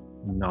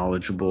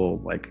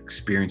 knowledgeable,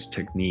 experienced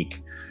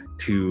technique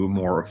to a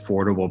more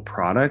affordable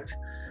product,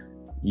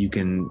 you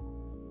can,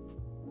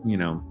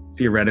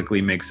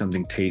 theoretically make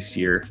something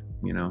tastier,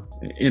 in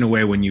a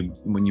way. When you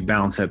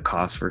balance out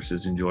cost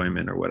versus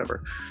enjoyment or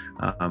whatever,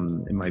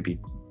 it might be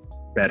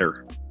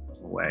better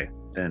in a way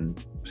than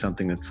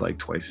something that's 2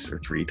 or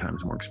 3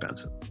 times more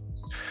expensive.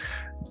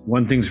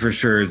 One thing's for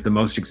sure is the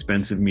most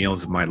expensive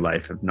meals of my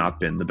life have not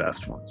been the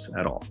best ones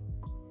at all.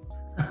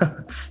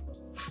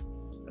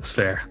 That's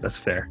fair.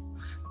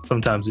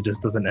 sometimes it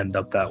just doesn't end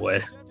up that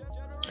way.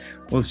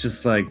 Well, it's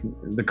just like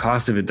the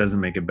cost of it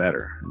doesn't make it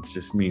better. It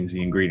just means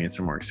the ingredients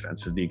are more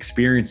expensive. The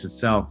experience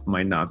itself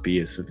might not be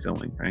as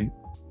fulfilling, right?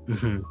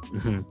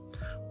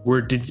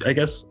 I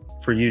guess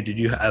for you, did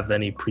you have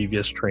any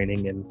previous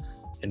training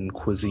in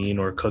cuisine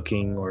or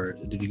cooking, or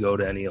did you go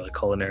to any like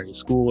culinary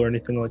school or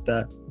anything like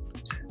that?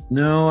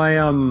 No,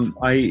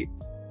 I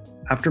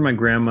after my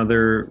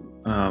grandmother,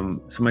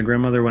 so my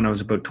grandmother, when I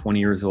was about 20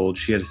 years old,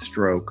 she had a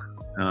stroke.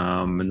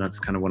 And that's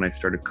kind of when I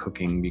started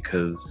cooking,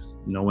 because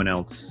no one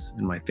else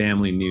in my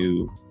family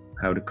knew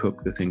how to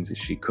cook the things that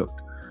she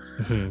cooked.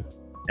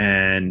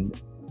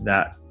 And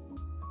that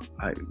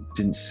I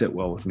didn't sit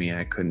well with me.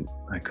 I couldn't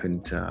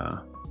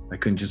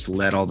just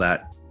let all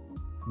that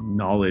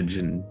knowledge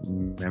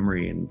and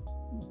memory and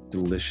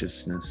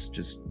deliciousness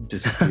just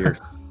disappear.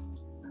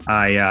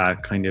 I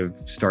kind of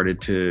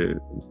started to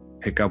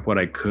pick up what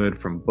I could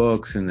from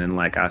books, and then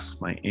like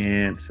ask my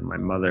aunts and my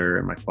mother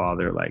and my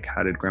father, like,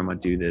 how did grandma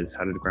do this?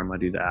 How did grandma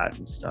do that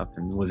and stuff?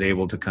 And was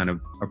able to kind of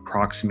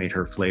approximate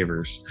her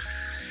flavors.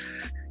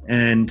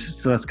 And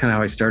so that's kind of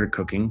how I started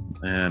cooking.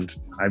 And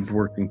I've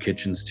worked in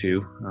kitchens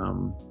too,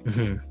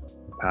 in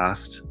the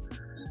past.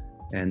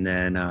 And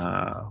then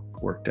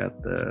worked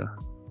at the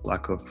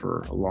Laco for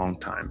a long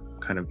time,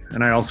 kind of.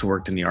 And I also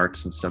worked in the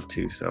arts and stuff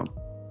too. So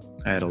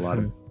I had a lot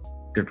of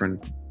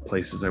different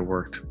places I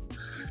worked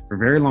for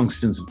very long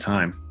stints of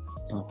time.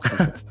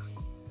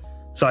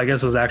 So I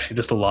guess it was actually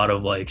just a lot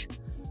of like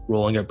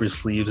rolling up your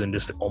sleeves and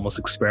just almost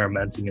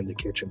experimenting in the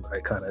kitchen,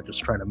 right? Kind of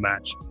just trying to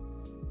match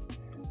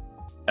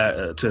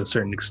to a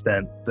certain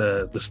extent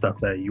the stuff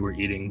that you were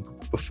eating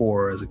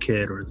before as a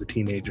kid or as a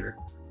teenager.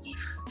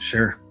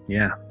 Sure.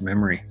 Yeah.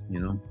 Memory,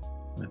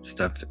 that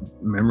stuff.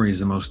 Memory is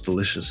the most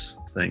delicious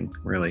thing,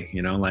 really,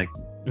 like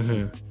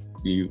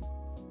you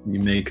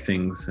make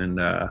things, and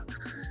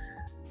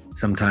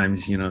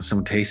sometimes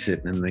some taste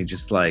it and they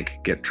just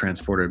like get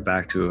transported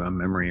back to a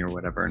memory or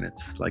whatever, and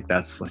it's like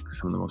that's like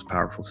some of the most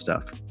powerful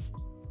stuff.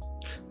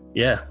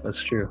 Yeah,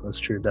 that's true.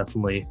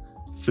 Definitely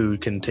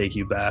food can take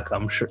you back.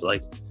 I'm sure,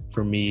 like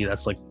for me,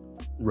 that's like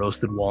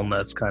roasted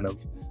walnuts. Kind of,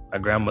 my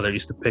grandmother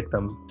used to pick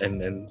them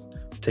and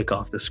take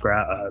off the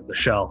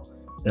shell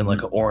in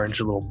like an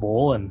orange little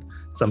bowl, and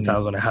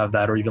sometimes when I have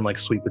that, or even like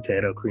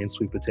Korean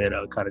sweet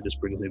potato, it kind of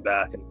just brings me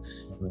back and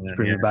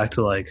me back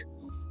to like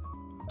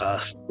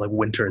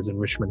winters in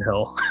Richmond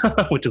Hill,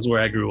 which is where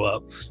I grew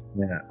up.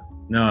 Yeah.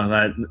 No,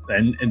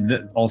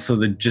 that also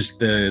the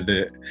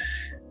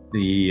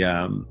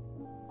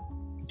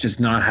just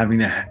not having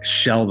to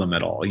shell them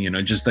at all.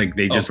 Just like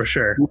they just for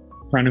sure in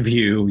front of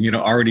you,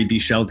 already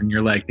deshelled, and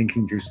you're like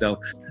thinking to yourself,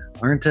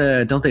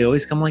 don't they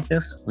always come like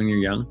this when you're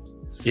young?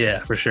 Yeah,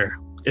 for sure.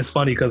 It's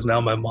funny because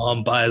now my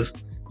mom buys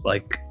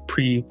like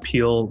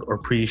pre-peeled or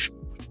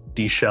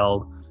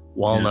pre-deshelled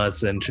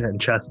walnuts and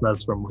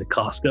chestnuts from like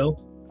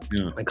Costco.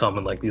 Yeah. They come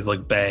in like these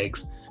like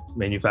bags,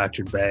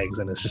 manufactured bags,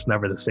 and it's just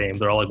never the same.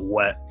 They're all like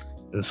wet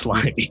and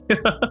slimy.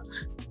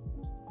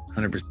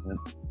 100%.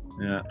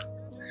 Yeah.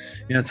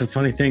 Yeah, it's a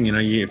funny thing,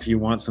 if you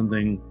want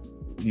something,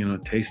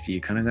 tasty,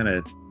 you kind of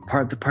gotta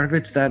part of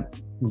it's that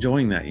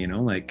enjoying that,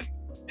 like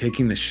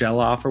taking the shell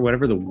off or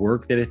whatever, the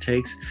work that it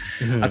takes.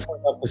 That's why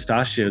I love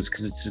pistachios,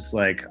 because it's just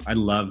like, I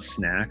love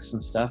snacks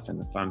and stuff,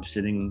 and if I'm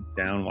sitting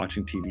down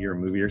watching TV or a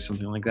movie or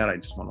something like that, I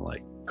just want to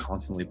like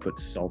constantly put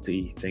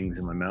salty things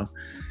in my mouth.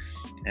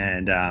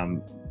 And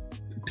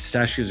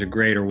pistachios are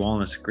great, or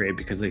walnuts are great,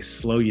 because they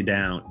slow you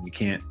down. You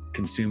can't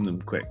consume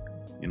them quick,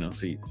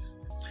 so you just,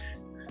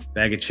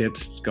 bag of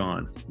chips, it's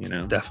gone,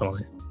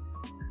 Definitely.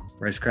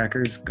 Rice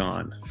crackers,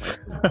 gone.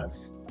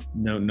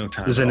 No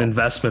time. There's an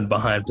investment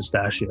behind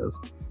pistachios.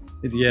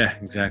 Yeah,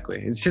 exactly.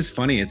 It's just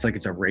funny. It's like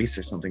it's a race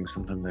or something.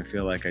 Sometimes I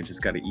feel like I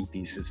just got to eat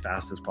these as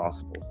fast as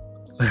possible.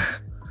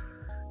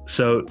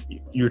 So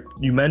you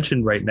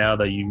mentioned right now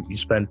that you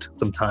spent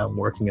some time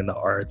working in the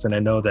arts, and I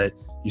know that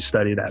you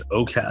studied at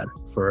OCAD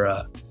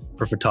for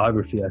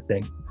photography, I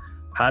think.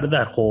 How did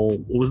what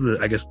was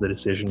the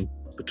decision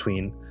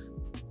between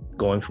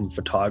going from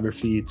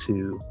photography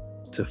to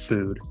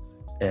food,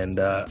 and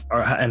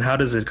how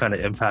does it kind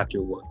of impact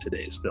your work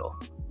today still?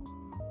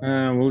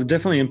 Well, it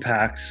definitely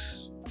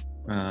impacts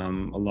a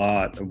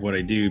lot of what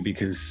I do,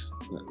 because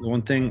the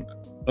one thing,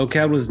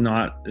 OCAD was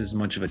not as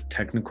much of a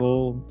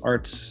technical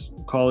arts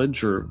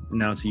college, or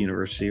now it's a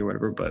university or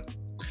whatever, but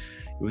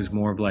it was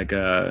more of like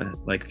a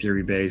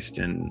theory-based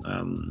and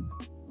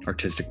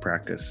artistic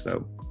practice.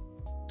 So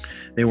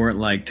they weren't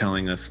like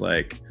telling us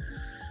like,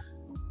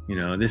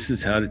 this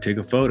is how to take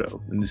a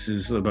photo, and this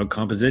is about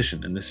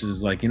composition, and this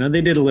is like,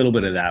 they did a little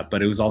bit of that,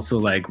 but it was also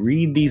like,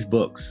 read these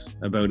books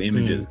about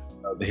images,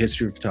 about the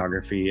history of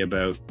photography,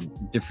 about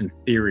different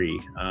theory,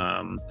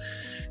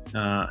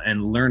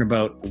 and learn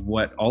about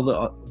what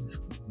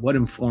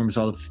informs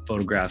all the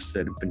photographs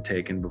that have been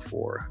taken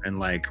before, and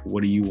like,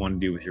 what do you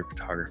want to do with your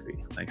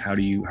photography? Like, how are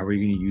you going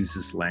to use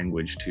this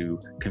language to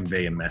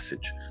convey a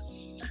message?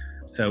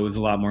 So it was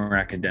a lot more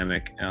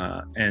academic,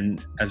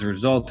 and as a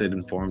result, it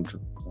informed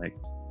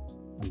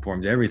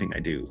everything I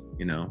do.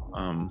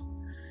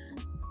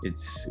 it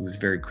was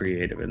very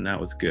creative, and that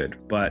was good.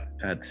 But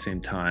at the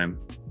same time,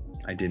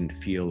 I didn't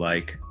feel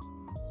like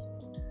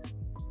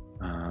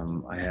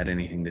I had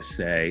anything to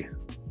say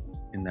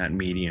in that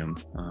medium.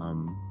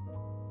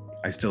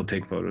 I still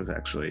take photos,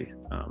 actually,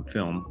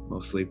 film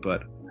mostly,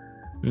 but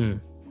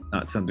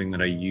not something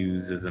that I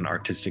use as an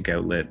artistic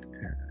outlet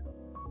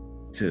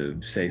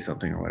to say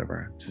something or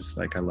whatever. Just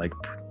like I like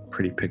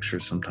pretty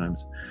pictures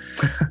sometimes.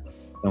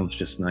 Film's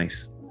just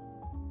nice.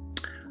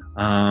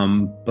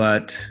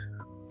 But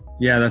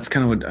yeah, that's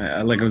kind of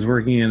what I was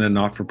working in a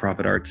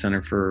not-for-profit art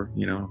center for,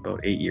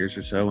 about 8 years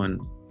or so,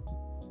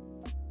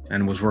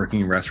 and was working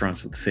in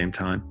restaurants at the same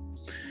time.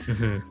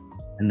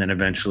 And then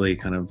eventually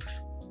kind of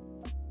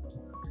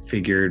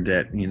figured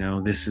that,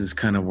 this is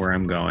kind of where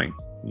I'm going.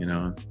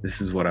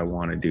 This is what I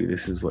want to do.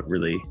 This is what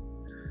really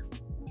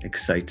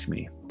excites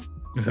me.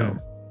 So,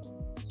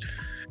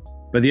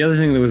 but the other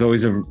thing that was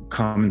always a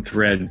common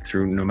thread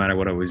through no matter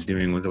what I was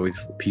doing was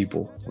always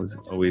people, was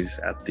always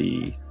at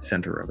the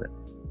center of it.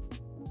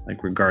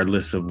 Like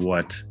regardless of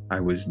what I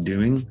was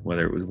doing,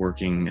 whether it was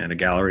working at a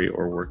gallery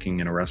or working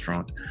in a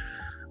restaurant,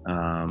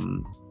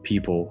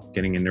 people,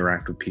 getting to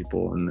interact with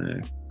people and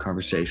the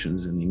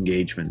conversations and the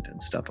engagement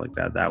and stuff like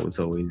that, that was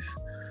always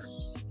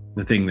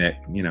the thing that,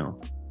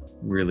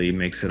 really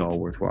makes it all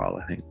worthwhile,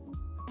 I think.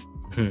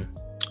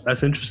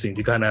 That's interesting. Do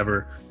you kind of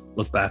ever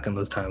look back in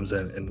those times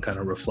and kind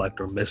of reflect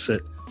or miss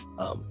it,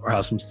 or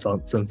have some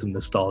sense of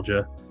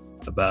nostalgia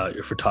about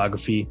your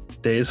photography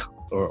days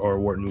or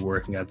when you were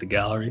working at the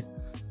gallery?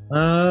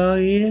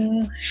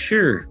 Yeah,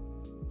 sure.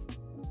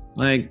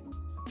 Like,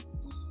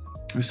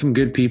 there's some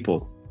good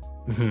people,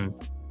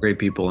 great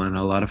people, and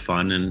a lot of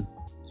fun,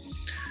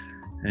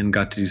 and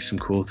got to do some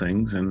cool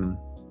things. And,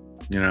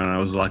 I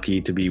was lucky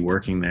to be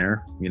working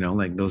there,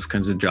 like those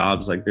kinds of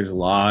jobs. Like there's a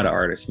lot of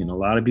artists, a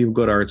lot of people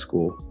go to art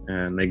school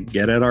and they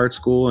get at art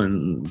school,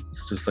 and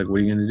it's just like, what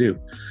are you going to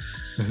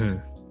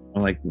do?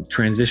 Like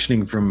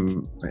transitioning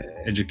from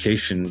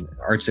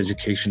arts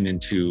education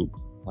into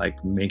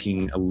like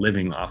making a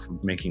living off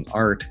of making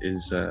art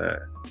is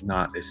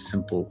not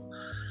simple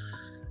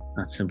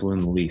in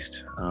the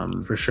least.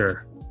 For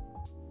sure.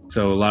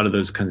 So a lot of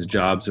those kinds of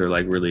jobs are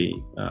like really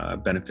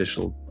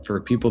beneficial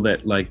for people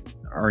that like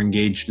are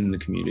engaged in the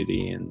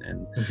community and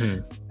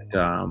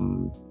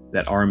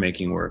that are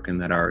making work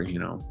and that are,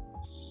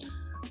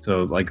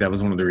 so like that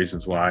was one of the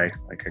reasons why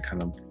like I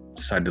kind of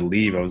decided to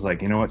leave. I was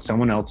like, what,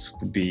 someone else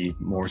would be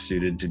more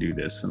suited to do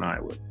this than I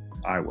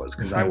was,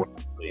 because I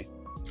wasn't really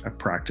a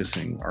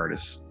practicing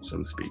artist, so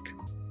to speak.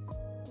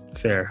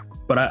 Fair.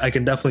 But I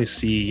can definitely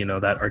see,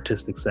 that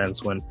artistic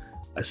sense when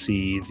I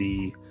see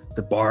the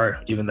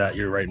bar, even that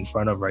you're right in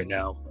front of right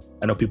now.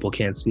 I know people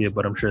can't see it,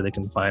 but I'm sure they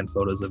can find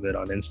photos of it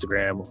on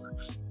Instagram or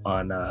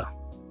on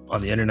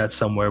the internet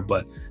somewhere.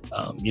 But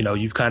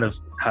you've kind of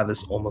have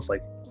this almost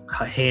like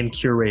hand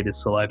curated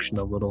selection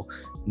of little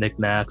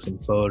knickknacks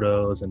and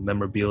photos and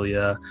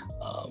memorabilia,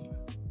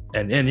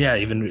 and yeah,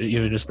 even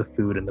just the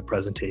food and the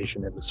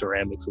presentation and the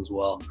ceramics as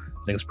well.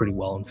 I think it's pretty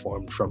well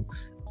informed from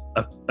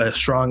a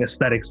strong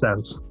aesthetic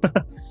sense.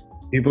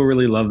 People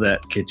really love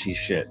that kitschy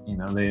shit.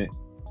 They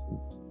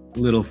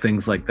little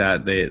things like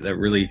that that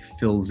really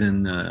fills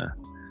in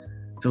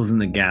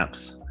the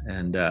gaps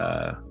and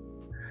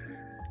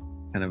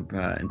kind of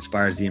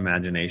inspires the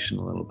imagination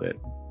a little bit.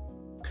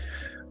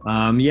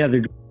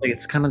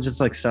 It's kind of just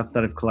like stuff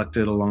that I've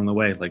collected along the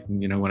way. Like,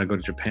 when I go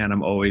to Japan, I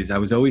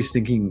was always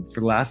thinking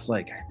for the last,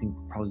 I think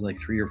probably like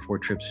 3 or 4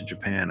 trips to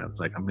Japan, I was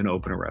like, I'm going to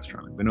open a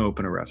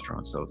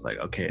restaurant. So I was like,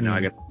 okay, now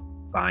I got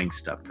buying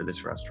stuff for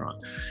this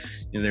restaurant.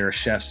 There are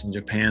chefs in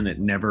Japan that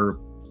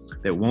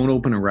won't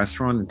open a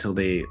restaurant until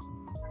they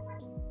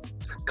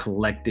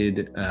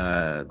collected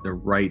the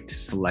right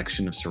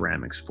selection of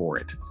ceramics for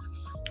it.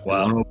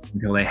 Wow.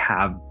 Until they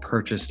have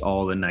purchased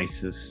all the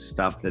nicest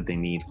stuff that they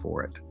need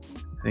for it.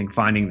 I think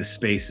finding the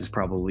space is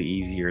probably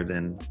easier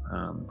than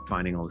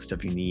finding all the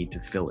stuff you need to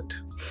fill it.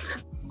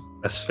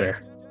 That's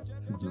fair.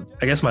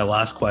 I guess my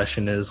last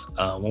question is,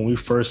 when we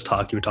first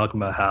talked, you were talking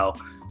about how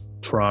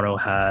Toronto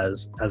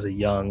has a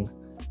young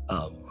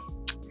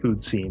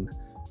food scene,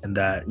 and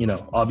that,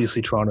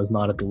 obviously Toronto is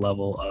not at the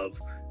level of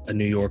a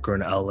New York or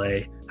an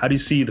LA. How do you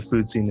see the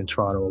food scene in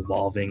Toronto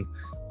evolving,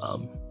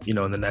 in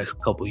the next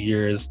couple of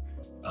years,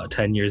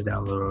 10 years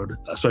down the road,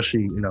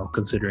 especially,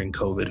 considering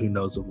COVID? Who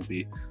knows if it will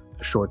be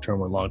a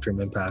short-term or long-term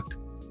impact?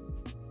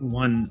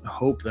 One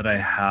hope that I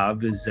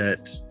have is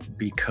that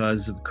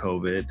because of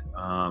COVID,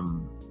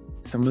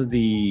 some of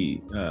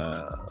the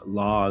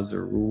laws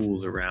or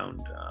rules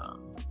around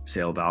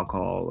sale of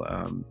alcohol,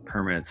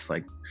 permits,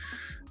 like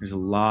there's a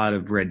lot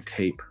of red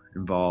tape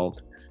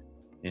involved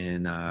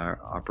in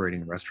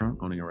operating a restaurant,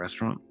 owning a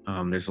restaurant.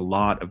 There's a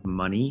lot of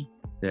money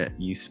that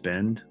you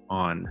spend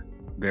on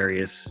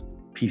various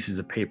pieces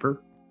of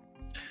paper.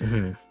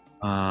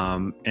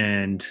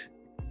 And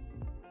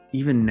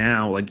even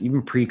now, like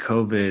even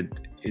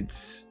pre-COVID,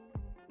 it's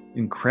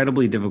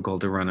incredibly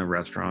difficult to run a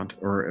restaurant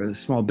or a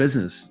small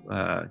business,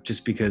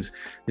 just because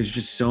there's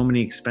just so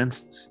many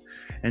expenses,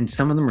 and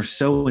some of them are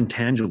so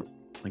intangible.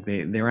 Like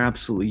they're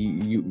absolutely,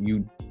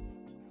 you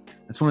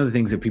That's one of the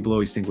things that people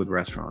always think with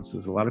restaurants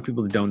is a lot of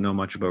people that don't know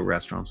much about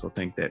restaurants will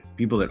think that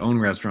people that own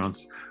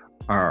restaurants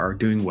are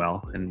doing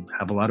well and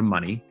have a lot of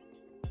money,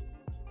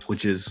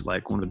 which is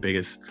like one of the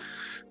biggest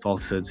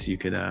falsehoods you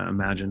could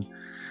imagine.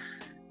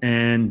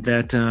 And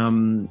that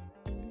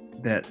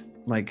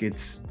like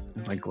it's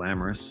like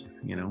glamorous,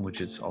 you know, which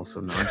is also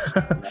nice.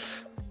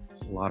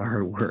 It's a lot of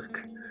hard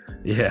work.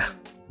 Yeah.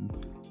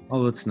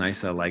 Oh, it's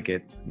nice. I like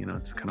it. You know,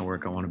 it's the kind of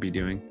work I want to be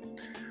doing.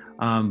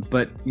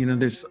 But you know,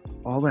 there's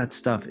all that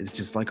stuff is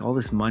just like all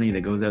this money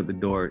that goes out the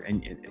door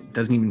and it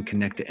doesn't even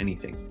connect to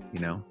anything, you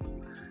know,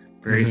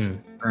 various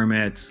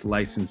permits,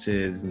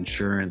 licenses,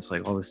 insurance,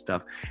 like all this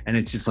stuff. And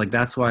it's just like,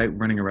 that's why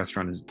running a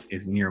restaurant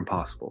is near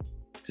impossible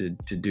to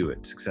do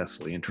it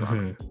successfully in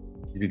Toronto.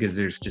 It's because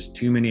there's just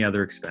too many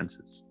other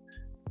expenses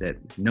that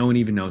no one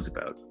even knows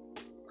about.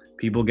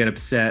 People get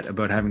upset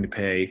about having to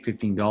pay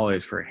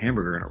 $15 for a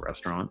hamburger in a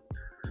restaurant.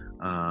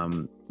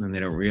 And they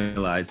don't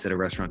realize that a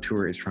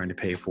restaurateur is trying to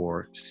pay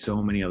for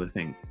so many other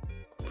things.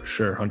 For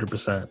sure,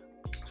 100%.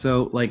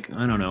 So, like,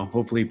 I don't know,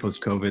 hopefully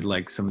post-COVID,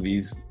 like some of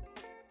these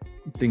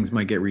things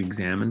might get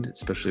re-examined,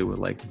 especially with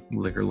like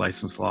liquor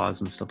license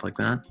laws and stuff like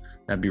that.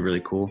 That'd be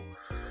really cool.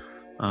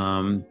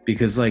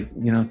 Because like,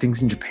 you know,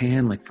 things in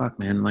Japan, like, fuck,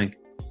 man, like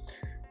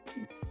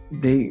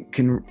they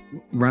can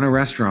run a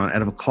restaurant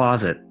out of a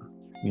closet,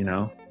 you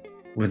know,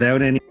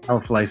 without any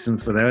health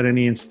license, without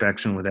any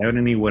inspection, without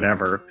any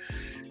whatever.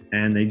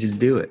 And they just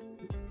do it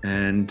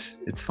and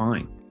it's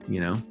fine,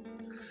 you know.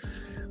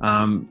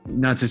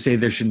 Not to say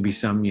there shouldn't be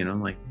some, you know,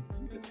 like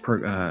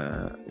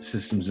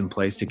systems in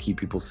place to keep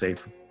people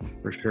safe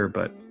for sure,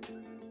 but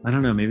I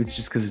don't know, maybe it's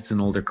just because it's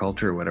an older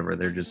culture or whatever.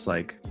 They're just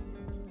like,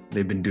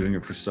 they've been doing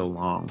it for so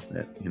long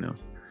that, you know.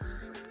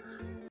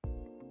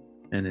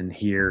 And in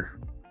here,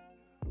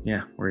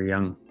 yeah, we're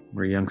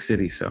a young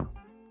city, so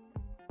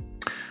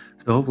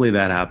hopefully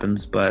that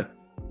happens. But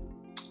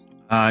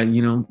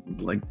you know,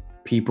 like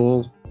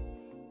people,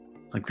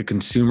 like the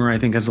consumer, I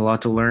think has a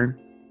lot to learn.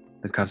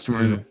 The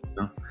customer, you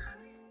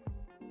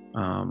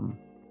know?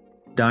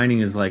 Dining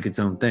is like its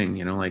own thing,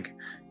 you know, like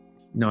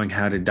knowing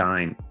how to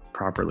dine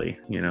properly,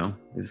 you know,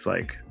 is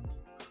like,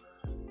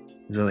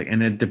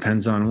 and it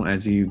depends on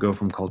as you go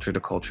from culture to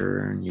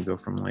culture and you go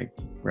from like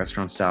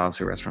restaurant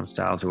styles or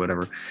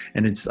whatever.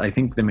 And it's, I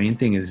think the main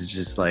thing is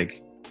just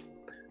like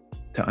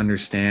to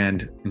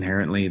understand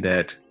inherently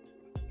that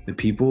the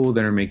people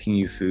that are making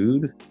you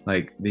food,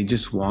 like they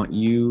just want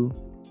you,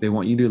 they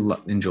want you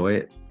to enjoy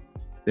it.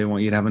 They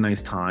want you to have a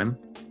nice time,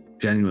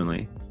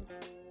 genuinely.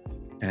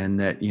 And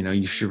that, you know,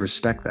 you should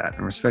respect that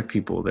and respect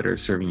people that are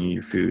serving you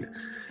your food.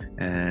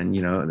 And,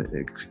 you know,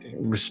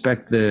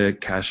 respect the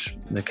cash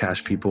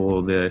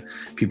people, the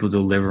people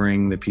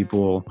delivering, the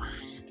people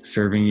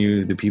serving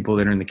you, the people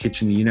that are in the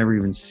kitchen that you never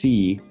even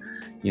see.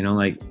 You know,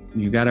 like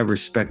you got to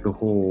respect the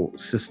whole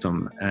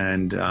system.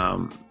 And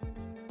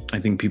I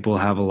think people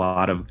have a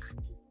lot of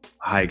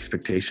high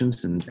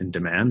expectations and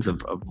demands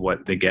of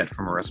what they get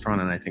from a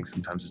restaurant. And I think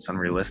sometimes it's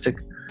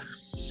unrealistic.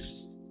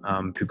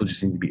 People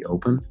just need to be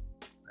open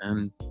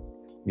and,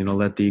 you know,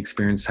 let the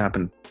experience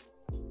happen.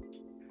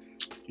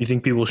 You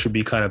think people should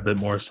be kind of a bit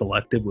more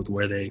selective with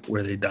where they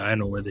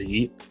dine or where they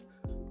eat?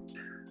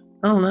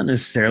 Oh, not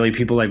necessarily.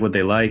 People like what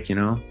they like, you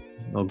know,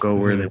 they'll go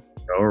where they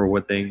go or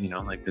what they, you know,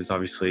 like there's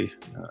obviously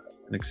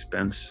an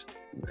expense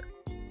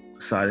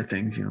side of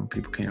things, you know,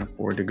 people can't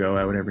afford to go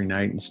out every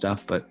night and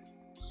stuff, but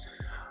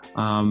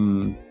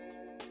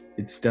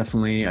it's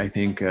definitely, I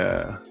think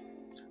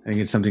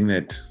it's something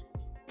that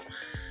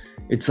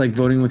it's like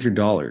voting with your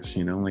dollars,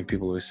 you know, like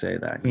people always say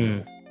that, you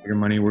know, your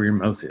money where your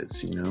mouth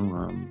is, you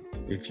know.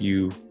 If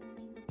you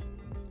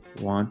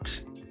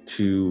want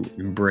to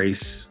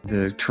embrace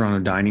the Toronto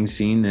dining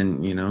scene,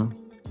 then, you know,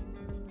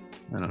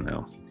 I don't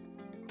know,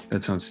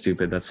 that sounds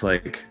stupid. That's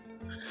like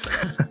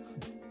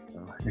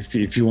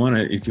if you want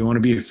to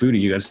be a foodie,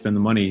 you got to spend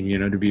the money, you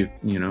know, to be,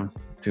 you know,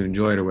 to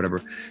enjoy it or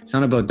whatever. It's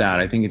not about that.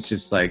 I think it's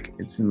just like,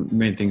 it's the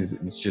main thing is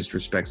it's just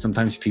respect.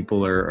 Sometimes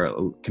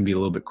people can be a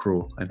little bit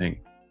cruel, I think.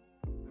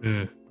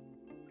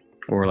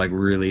 Or like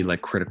really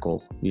like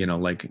critical, you know,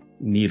 like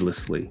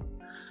needlessly.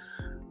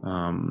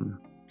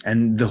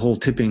 And the whole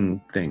tipping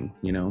thing,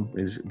 you know,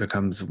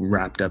 becomes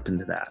wrapped up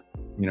into that,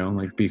 you know,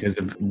 like because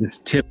of this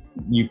tip,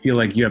 you feel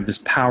like you have this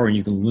power and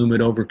you can loom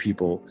it over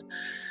people.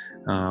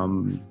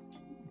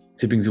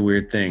 Tipping's a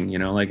weird thing, you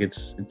know, like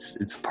it's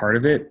part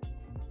of it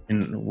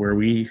in where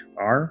we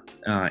are,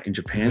 in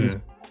Japan,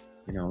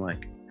 you know,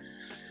 like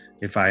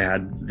if I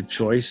had the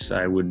choice,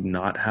 I would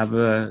not have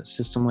a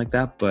system like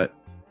that, but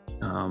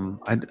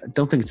I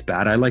don't think it's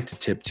bad. I like to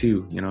tip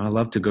too. You know, I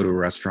love to go to a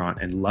restaurant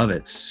and love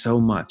it so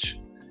much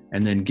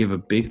and then give a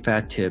big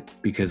fat tip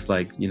because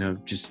like, you know,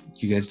 just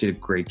you guys did a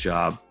great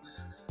job.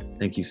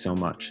 Thank you so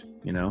much,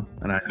 you know,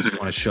 and I just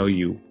want to show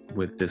you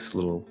with this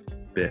little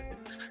bit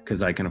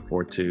because I can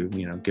afford to,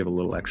 you know, give a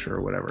little extra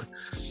or whatever.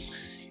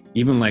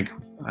 Even like,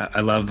 I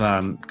love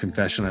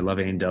confession. I love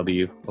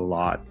A&W a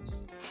lot.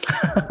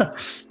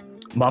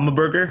 Mama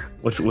Burger?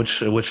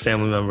 Which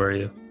family member are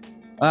you?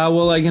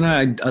 Well, like, you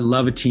know, I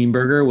love a team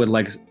burger with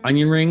like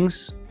onion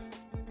rings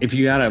if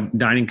you got a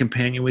dining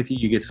companion with you,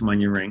 you get some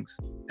onion rings,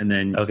 and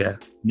then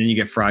you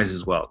get fries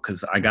as well,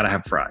 because I gotta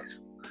have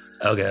fries.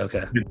 Okay. If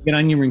you get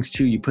onion rings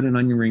too, you put an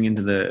onion ring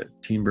into the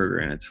team burger,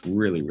 and it's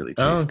really, really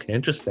tasty. Oh, okay,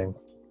 interesting.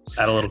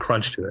 Add a little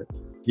crunch to it.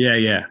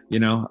 Yeah.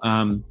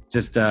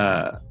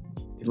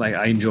 Like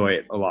I enjoy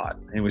it a lot.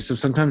 Anyway, so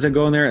sometimes I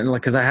go in there and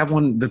like, cause I have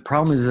one, the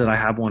problem is that I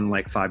have one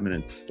like 5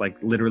 minutes,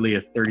 like literally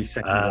a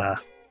 30-second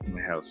walk in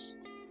my house.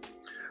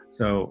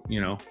 So,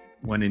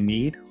 when in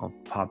need, I'll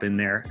pop in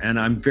there, and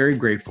I'm very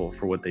grateful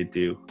for what they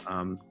do.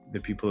 The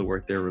people that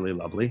work there are really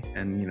lovely,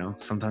 and,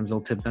 sometimes I'll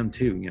tip them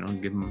too,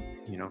 give them,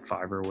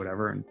 $5 or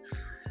whatever. And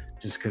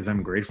just cause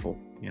I'm grateful,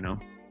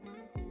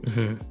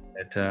 Mm-hmm.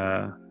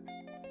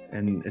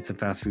 And it's a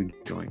fast food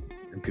joint,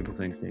 and people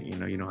think that, you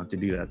don't have to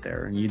do that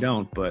there, and you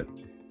don't, but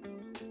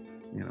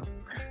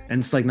and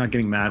it's like not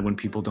getting mad when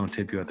people don't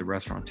tip you at the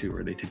restaurant too,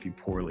 or they tip you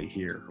poorly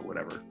here or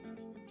whatever.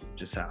 It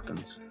just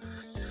happens.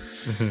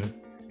 Mm-hmm.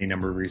 A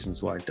number of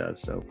reasons why it does.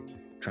 So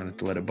try not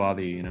to let it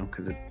bother you,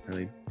 because it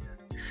really,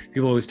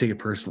 people always take it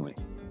personally,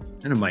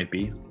 and it might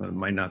be, but it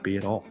might not be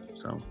at all.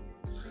 So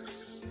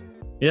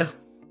yeah.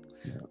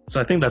 So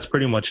I think that's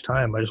pretty much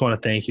time. I just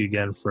want to thank you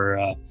again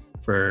for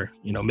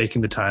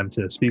making the time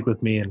to speak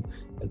with me and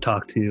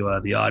talk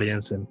to the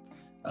audience, and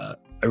I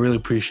really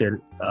appreciate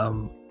it.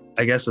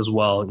 I guess as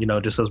well,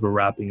 just as we're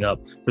wrapping up,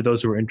 for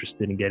those who are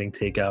interested in getting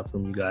takeout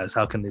from you guys,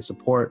 how can they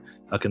support?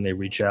 How can they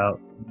reach out?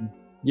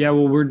 Yeah,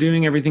 well, we're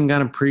doing everything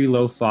kind of pretty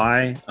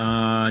lo-fi,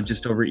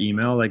 just over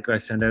email. Like I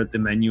send out the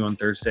menu on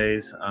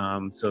Thursdays.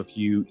 So if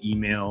you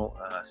email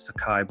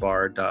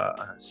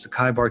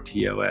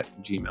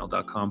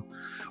sakaibarto@gmail.com,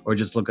 or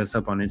just look us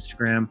up on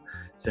Instagram,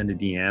 send a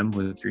DM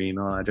with your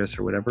email address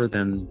or whatever,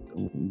 then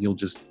you'll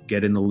just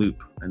get in the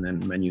loop. And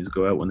then menus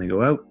go out when they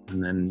go out.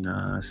 And then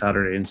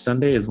Saturday and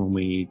Sunday is when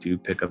we do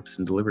pickups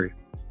and delivery.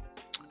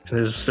 And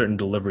there's a certain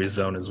delivery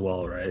zone as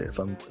well, right? If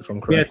I'm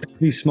correct. Yeah, it's a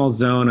pretty small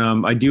zone.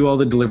 I do all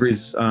the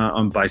deliveries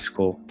on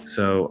bicycle,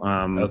 so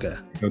I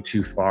go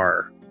too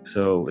far.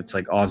 So it's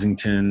like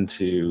Ossington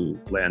to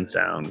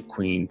Lansdowne,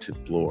 Queen to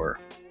Bloor,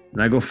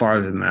 and I go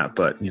farther than that.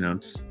 But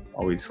it's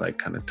always like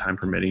kind of time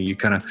permitting. You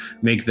kind of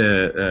make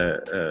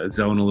the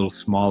zone a little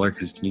smaller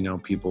because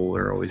people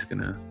are always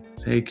gonna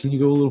say, hey, "Can you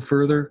go a little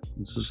further?"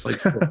 It's just like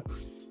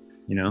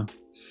you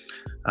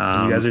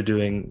guys are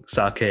doing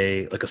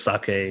sake, like a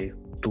sake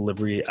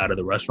delivery out of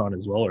the restaurant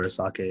as well, or a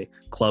sake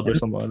club or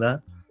something like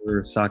that?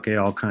 Or sake,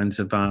 all kinds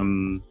of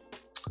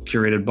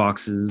curated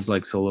boxes,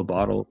 like solo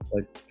bottle,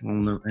 like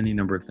any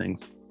number of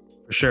things.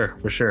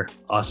 For sure.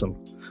 Awesome.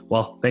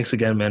 Well, thanks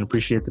again, man.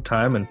 Appreciate the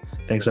time, and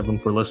thanks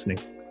everyone for listening.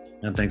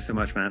 And thanks so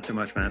much, man.